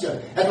 Christian.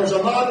 If there's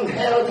a man in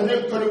hell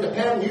tonight, could it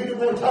depend on you to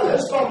go and tell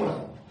his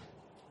family?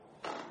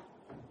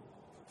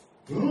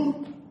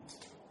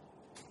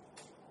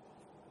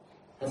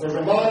 If there's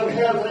a man in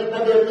hell tonight,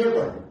 maybe a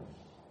neighbour,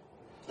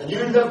 and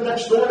you live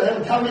next door to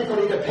him, tell me, could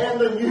he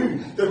depend on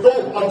you to go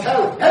and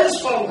tell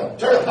his family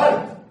to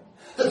repent?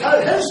 To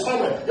tell his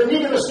family they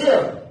need to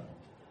save?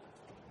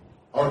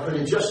 Or could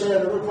he just say,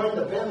 "There was point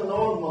depending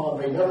on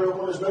man, he never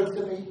opened his mouth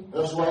to me,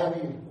 that's why I'm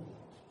here"?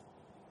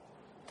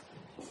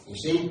 You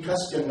see,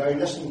 Christian, now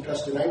listen,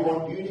 Christian, I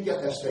want you to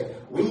get this right.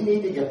 We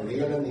need to get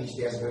real in these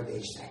days about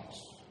these things.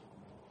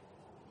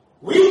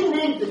 We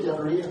need to get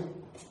real.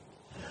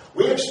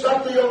 We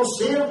expect the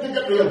unsaved to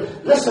get real.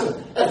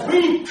 Listen, if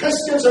we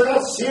Christians are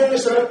not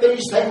serious about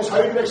these things,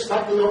 how do we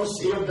expect the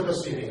unsaved to be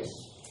serious?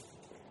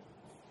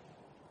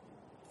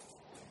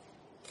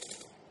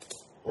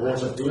 Or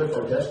was it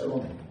beautiful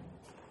testimony?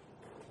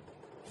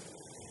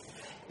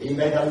 He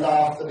made a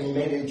laugh and he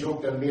made a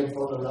joke and made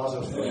fun of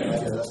Lazarus.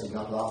 He's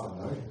not laughing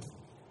now.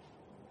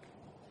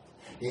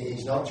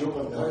 He's not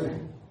joking now.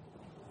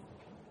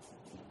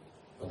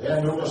 But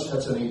then notice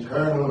it's an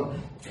eternal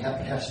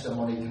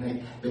testimony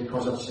tonight,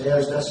 because it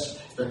says this,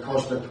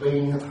 because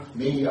between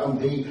me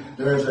and thee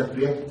there is a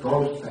great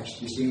gulf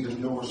fixed. You see, there's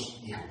no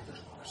escape.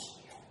 There's no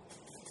escape.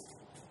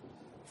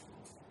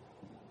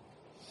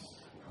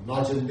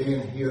 Imagine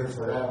being here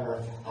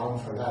forever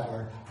and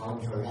forever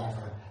and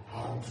forever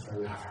and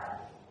forever.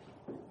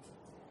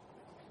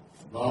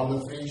 Man, the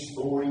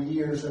 3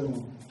 years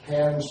and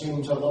 10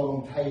 seems a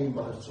long time,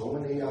 but it's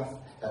only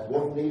it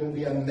wouldn't even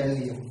be a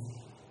million.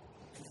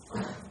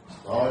 As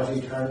far as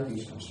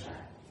eternity is concerned.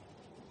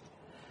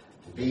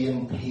 To be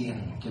in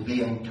pain, to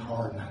be in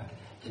torment,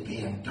 to be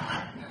in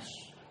darkness,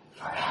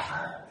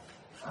 forever,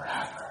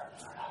 forever,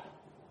 forever.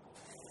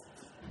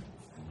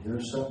 And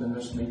you're sitting in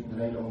this meeting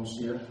tonight,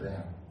 unsaved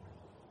friend.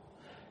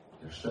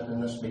 You're sitting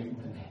in this meeting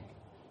tonight.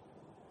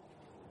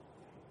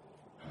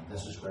 And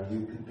this is where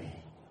you could be.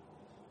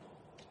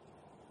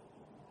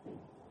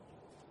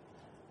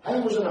 I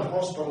was in a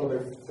hospital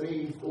about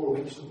 3-4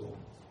 weeks ago.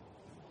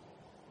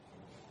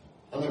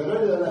 And I got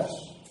out of the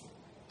lifts.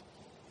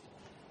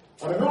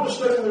 And I noticed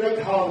down on the right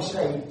hand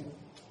side,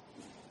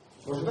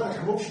 there was a bit of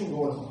commotion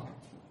going on.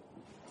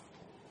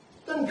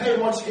 Didn't pay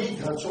much heed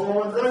to it, so I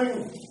went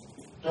round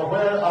to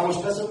where I was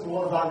visiting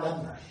one of our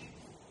members.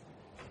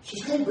 She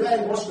says, "Hey,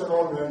 Brian, what's going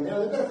on around there?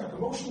 There's a bit of a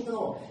commotion going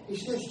on." He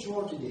says,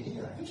 "George, did you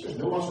hear?" He says,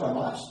 "No, that's what I'm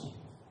asking."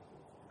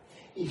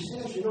 He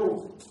says, "You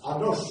know, a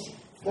nurse,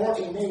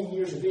 49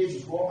 years of age,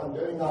 was walking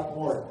down that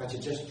ward and she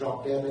just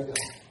dropped dead like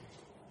that.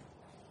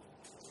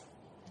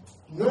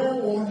 No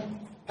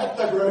one hit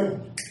the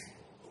ground."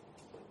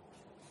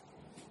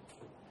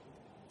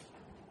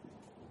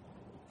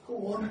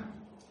 Go on.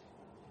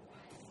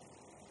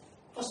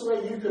 That's the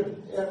way you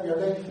could end your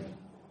life.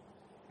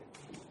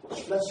 A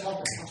split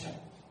second, that's it.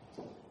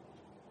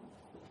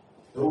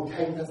 No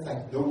time to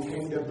think, no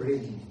time to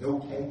breathe, no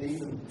time to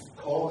even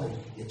call it.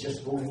 You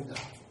just go like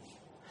that.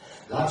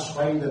 That's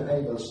why the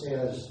Bible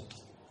says,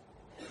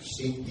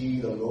 "Seek ye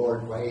the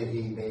Lord while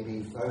he may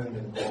be found,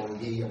 and call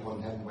ye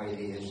upon him while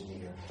he is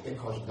near."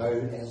 Because now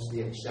is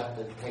the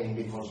accepted time,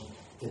 because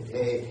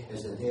today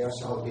is the day of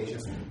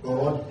salvation.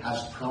 God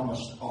has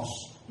promised us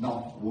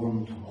not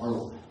one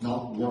tomorrow,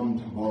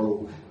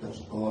 that's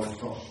God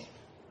trust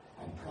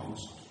and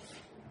promises.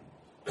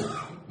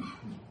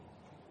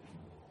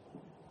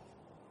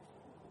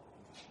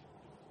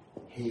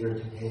 Here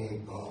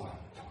today, gone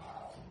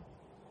tomorrow.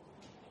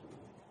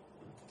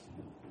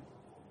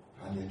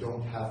 And you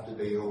don't have to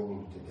be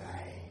old to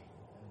die.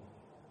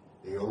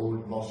 The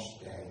old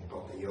must die,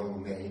 but the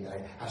young may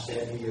die. I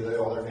said to you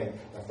the other night,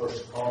 the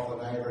first coffin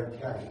I ever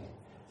carried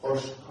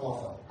was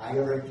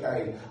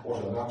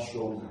on that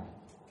shoulder.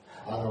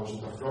 And I was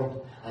at the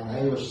front, and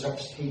I was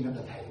 16 at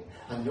the time.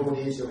 And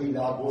nowadays the wee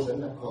lad was in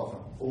the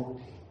coffin,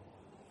 14.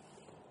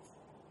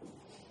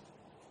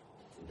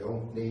 You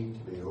don't need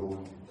to be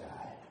old to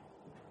die,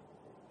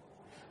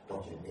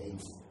 but you need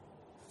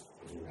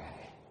to be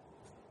ready.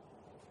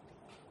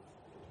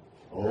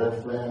 Oh,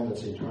 friend,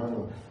 it's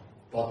eternal.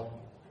 But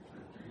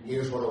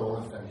here's what I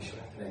want to finish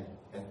with tonight.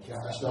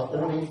 It's not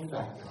only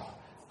factual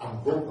and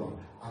hopeful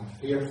and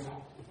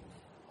fearful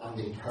and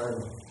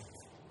eternal.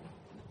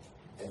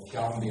 It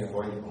can be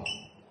avoidable.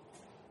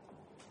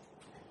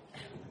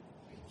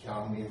 It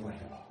can be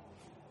avoidable.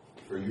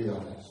 For you,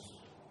 that is.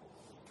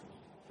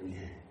 For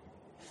you.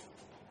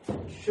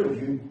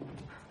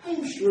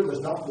 I'm sure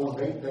there's not one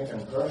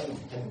right-thinking person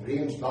in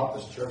Graham's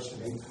Baptist Church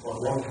today or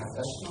one have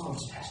this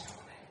man's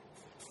testimony.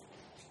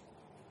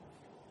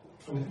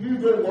 And if you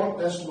don't want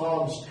this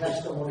man's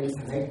testimony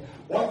tonight,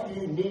 what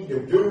you need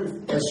to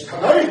do is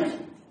come out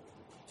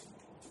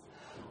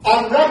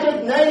and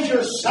recognize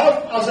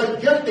yourself as a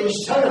guilty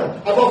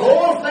sinner above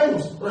all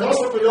things, because that's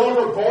what we all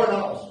were born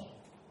as.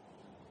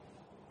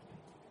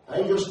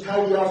 I just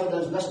tell you as it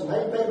is. Listen,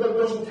 my Bible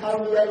doesn't tell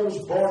me I was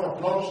born a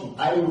Protestant.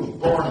 I was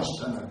born a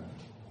sinner.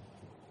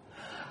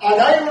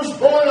 And I was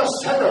born a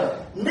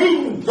sinner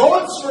needing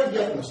God's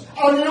forgiveness.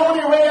 And the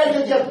only way I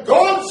could get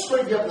God's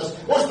forgiveness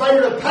was by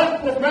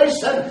repenting of my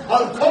sin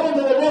and coming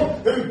to the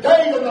one who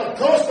died on the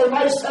cross for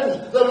my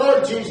sins, the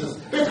Lord Jesus.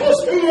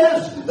 Because He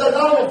is the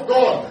Lamb of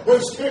God who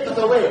taketh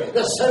away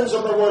the sins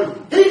of the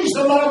world. He's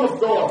the Lamb of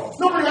God.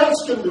 Nobody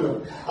else can do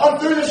it. And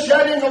through the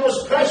shedding of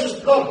His precious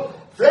blood,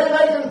 friend,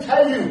 I can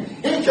tell you,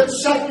 He can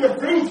set you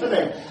free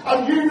tonight.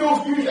 And you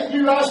know,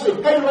 you ask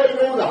me, how do I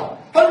know that?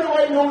 How do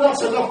I know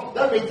that's enough?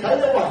 Let me tell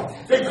you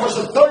why. Because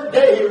the third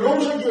day He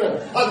rose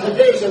again, and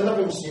today He's a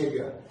living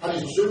Saviour. And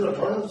He's a soon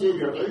returning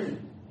Saviour too.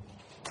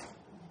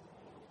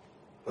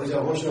 But I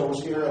wish I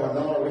was here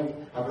another week.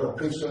 I would have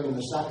preached on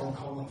the second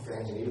coming,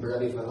 friends, and you'd be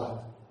ready for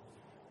that.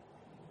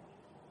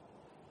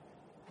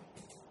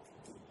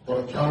 But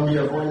it can be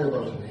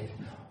avoidable tonight.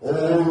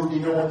 Oh, do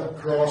you know what the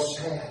cross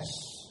says?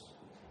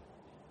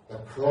 The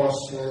cross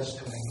says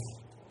to me,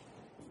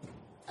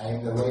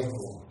 I'm the way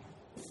home.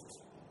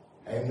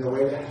 I'm the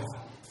way to heaven.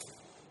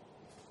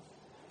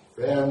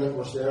 Friend, it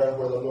was there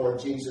where the Lord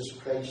Jesus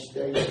Christ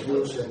died for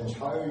your sins.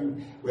 How?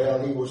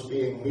 Well, He was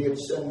being made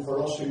sin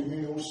for us who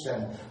knew no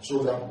sin,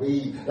 so that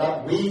we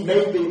might be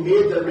made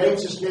the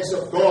righteousness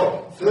of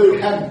God through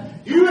Him.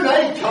 You and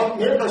I can't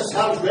make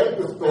ourselves right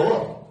with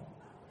God.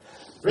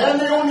 Friend,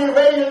 the only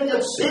way you'll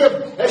get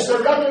saved is to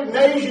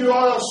recognize you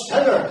are a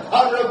sinner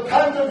and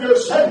repent of your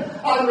sin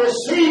and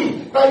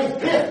receive by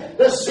faith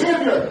the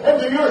Saviour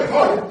into your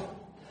heart.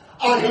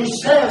 And He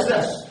says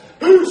this,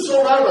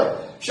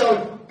 whosoever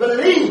shall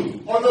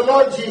believe on the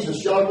Lord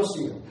Jesus shall be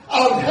saved.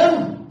 And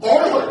him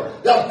or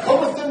her that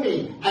cometh to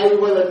me, I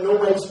will in no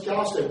ways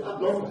cast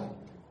out. Lovely.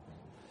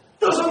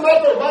 Doesn't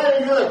matter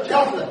whether you're a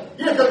Catholic,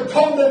 you can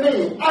come to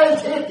me, I'll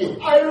take you,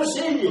 I'll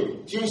receive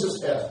you,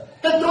 Jesus says.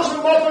 It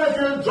doesn't matter if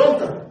you're a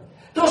drunkard.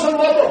 It doesn't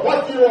matter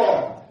what you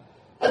are.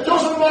 It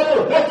doesn't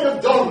matter what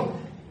you've done.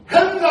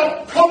 Him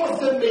that cometh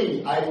to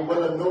me, I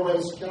will in no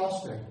ways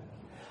cast out.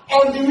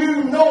 And do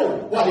you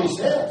know what He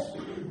says?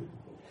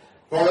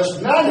 For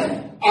as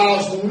many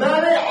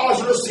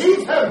as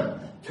receive Him,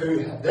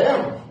 to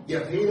them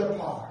give He the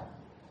power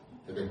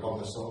to become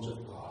the sons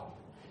of God.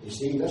 You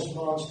see, this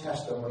man's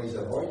testimony is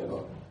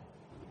avoidable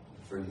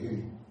for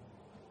you.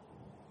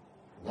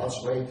 And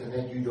that's why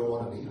tonight you don't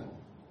want to be it.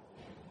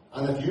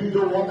 And if you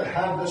don't want to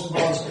have this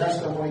man's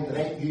testimony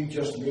tonight, you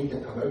just need to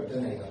come out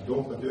tonight and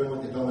don't be doing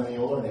what you've done any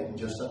other night and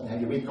just sit and have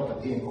your wake up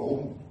at day and go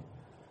home.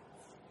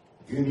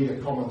 You need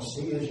to come and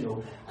see us, you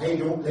know. I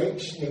don't like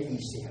sneaky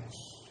saints.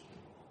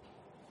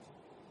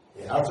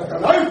 You have to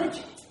come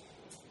out.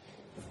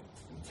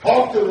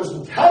 Talk to us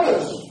and tell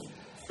us.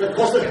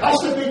 Because it has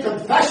to be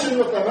confession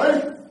with the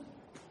mouth.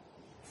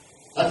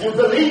 That you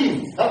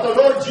believe that the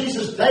Lord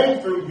Jesus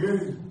died for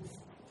you.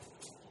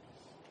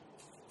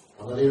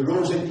 And that He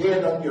rose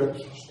again and you're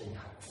trusting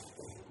Him.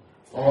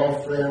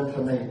 Oh, friend,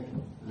 tonight,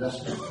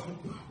 listen.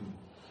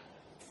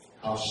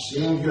 Our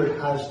Saviour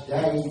has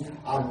died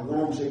and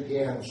rose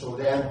again, so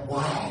then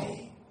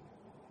why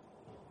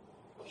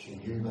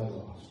should you be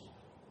lost?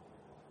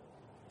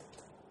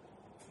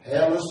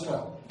 Hell is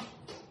filled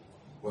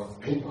with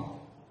people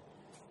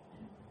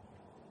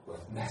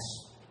with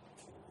missed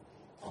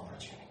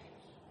opportunities.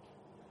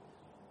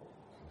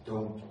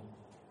 Don't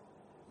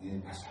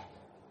you miss it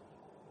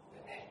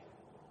today.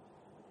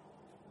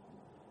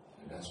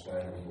 And that's why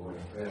we were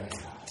afraid.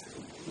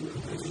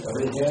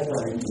 Every head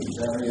buried,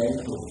 every eye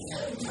closed.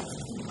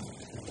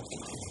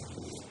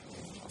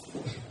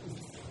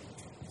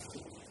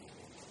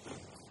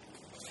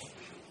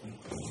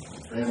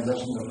 Friend,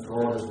 listen, if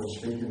God has been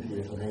speaking to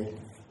you tonight,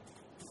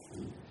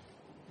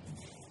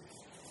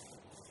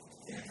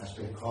 that's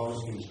because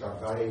He's got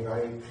very,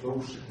 very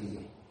close to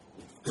you.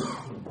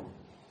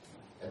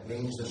 It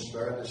means the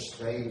Spirit is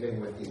striving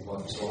with you,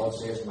 but God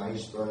says, my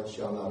Spirit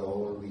shall not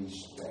always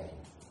strive.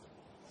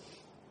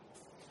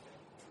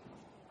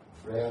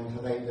 Friend,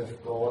 tonight,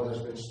 if God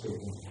has been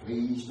speaking,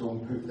 please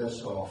don't put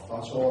this off.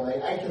 That's all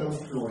I can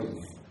implore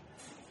you.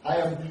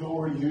 I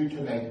implore you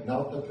tonight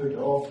not to put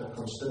off the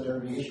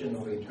consideration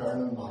of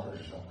eternal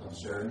matters that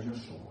concern your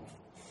soul.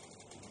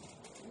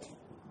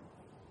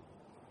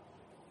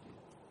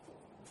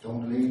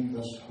 Don't leave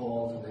this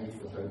hall tonight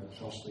without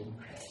trusting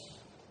Christ.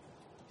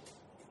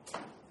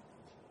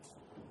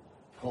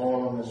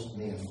 Call on His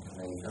name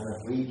tonight, and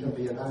if we can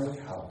be of any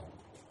help,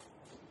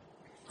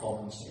 come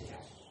and see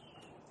us.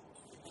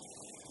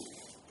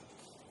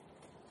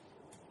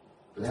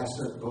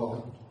 Blessed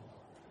God,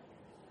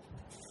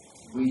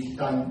 we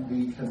thank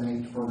Thee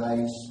tonight for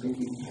Thy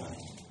speaking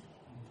time.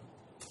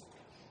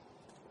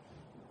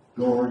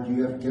 Lord,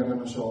 You have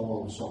given us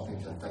all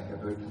something to think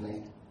about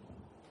tonight.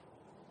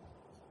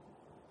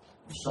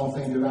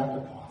 Something to act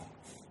upon.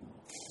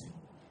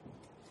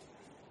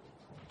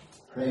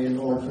 Pray,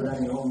 Lord, for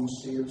any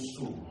unsaved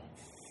soul.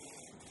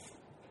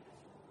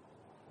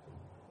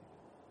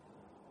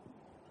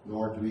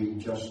 Lord, we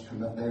just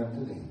commit them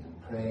to Thee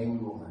and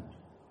praying, Lord,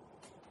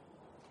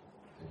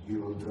 that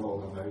You will draw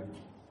them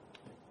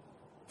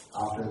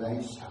out after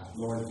Thyself.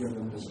 Lord, give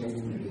them the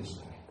saving grace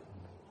tonight.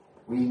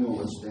 We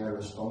know it's their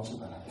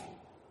responsibility.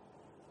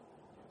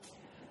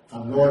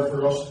 And Lord,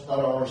 for us that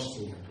are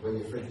saved, will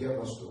you forgive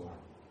us, Lord,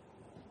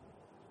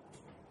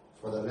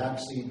 for the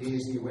laxy,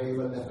 daisy way we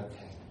live at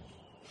times.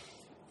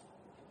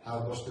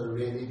 Help us to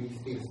really be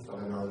faithful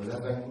in our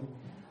living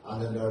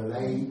and in our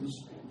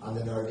lives and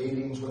in our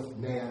dealings with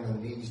men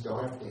in these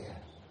dark days,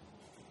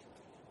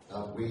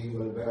 that we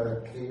will bear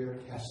a clear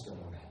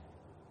testimony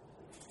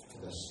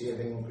to the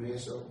saving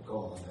grace of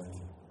God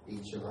in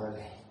each of our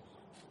lives.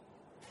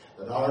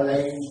 That our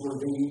lives will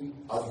be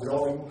a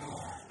drawing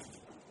power,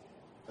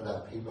 for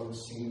that people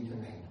see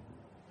tonight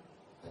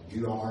that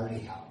you are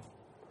real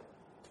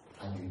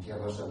and you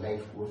give us a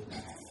life worth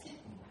living.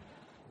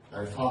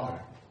 Now,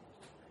 Father,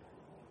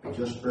 we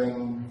just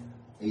bring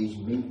these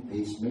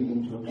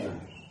meetings to a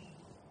close.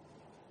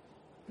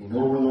 We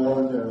know,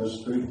 Lord, there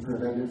is food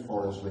provided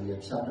for us. Will you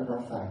accept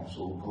our thanks,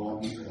 O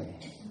God, we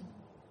pray.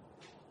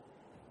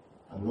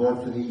 And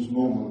Lord, for these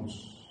moments,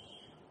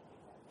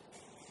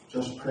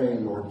 just pray,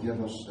 Lord,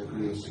 give us the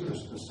grace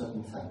just to sit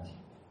and think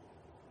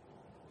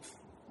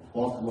of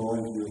what, Lord,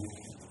 you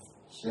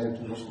said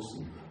to us this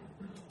evening.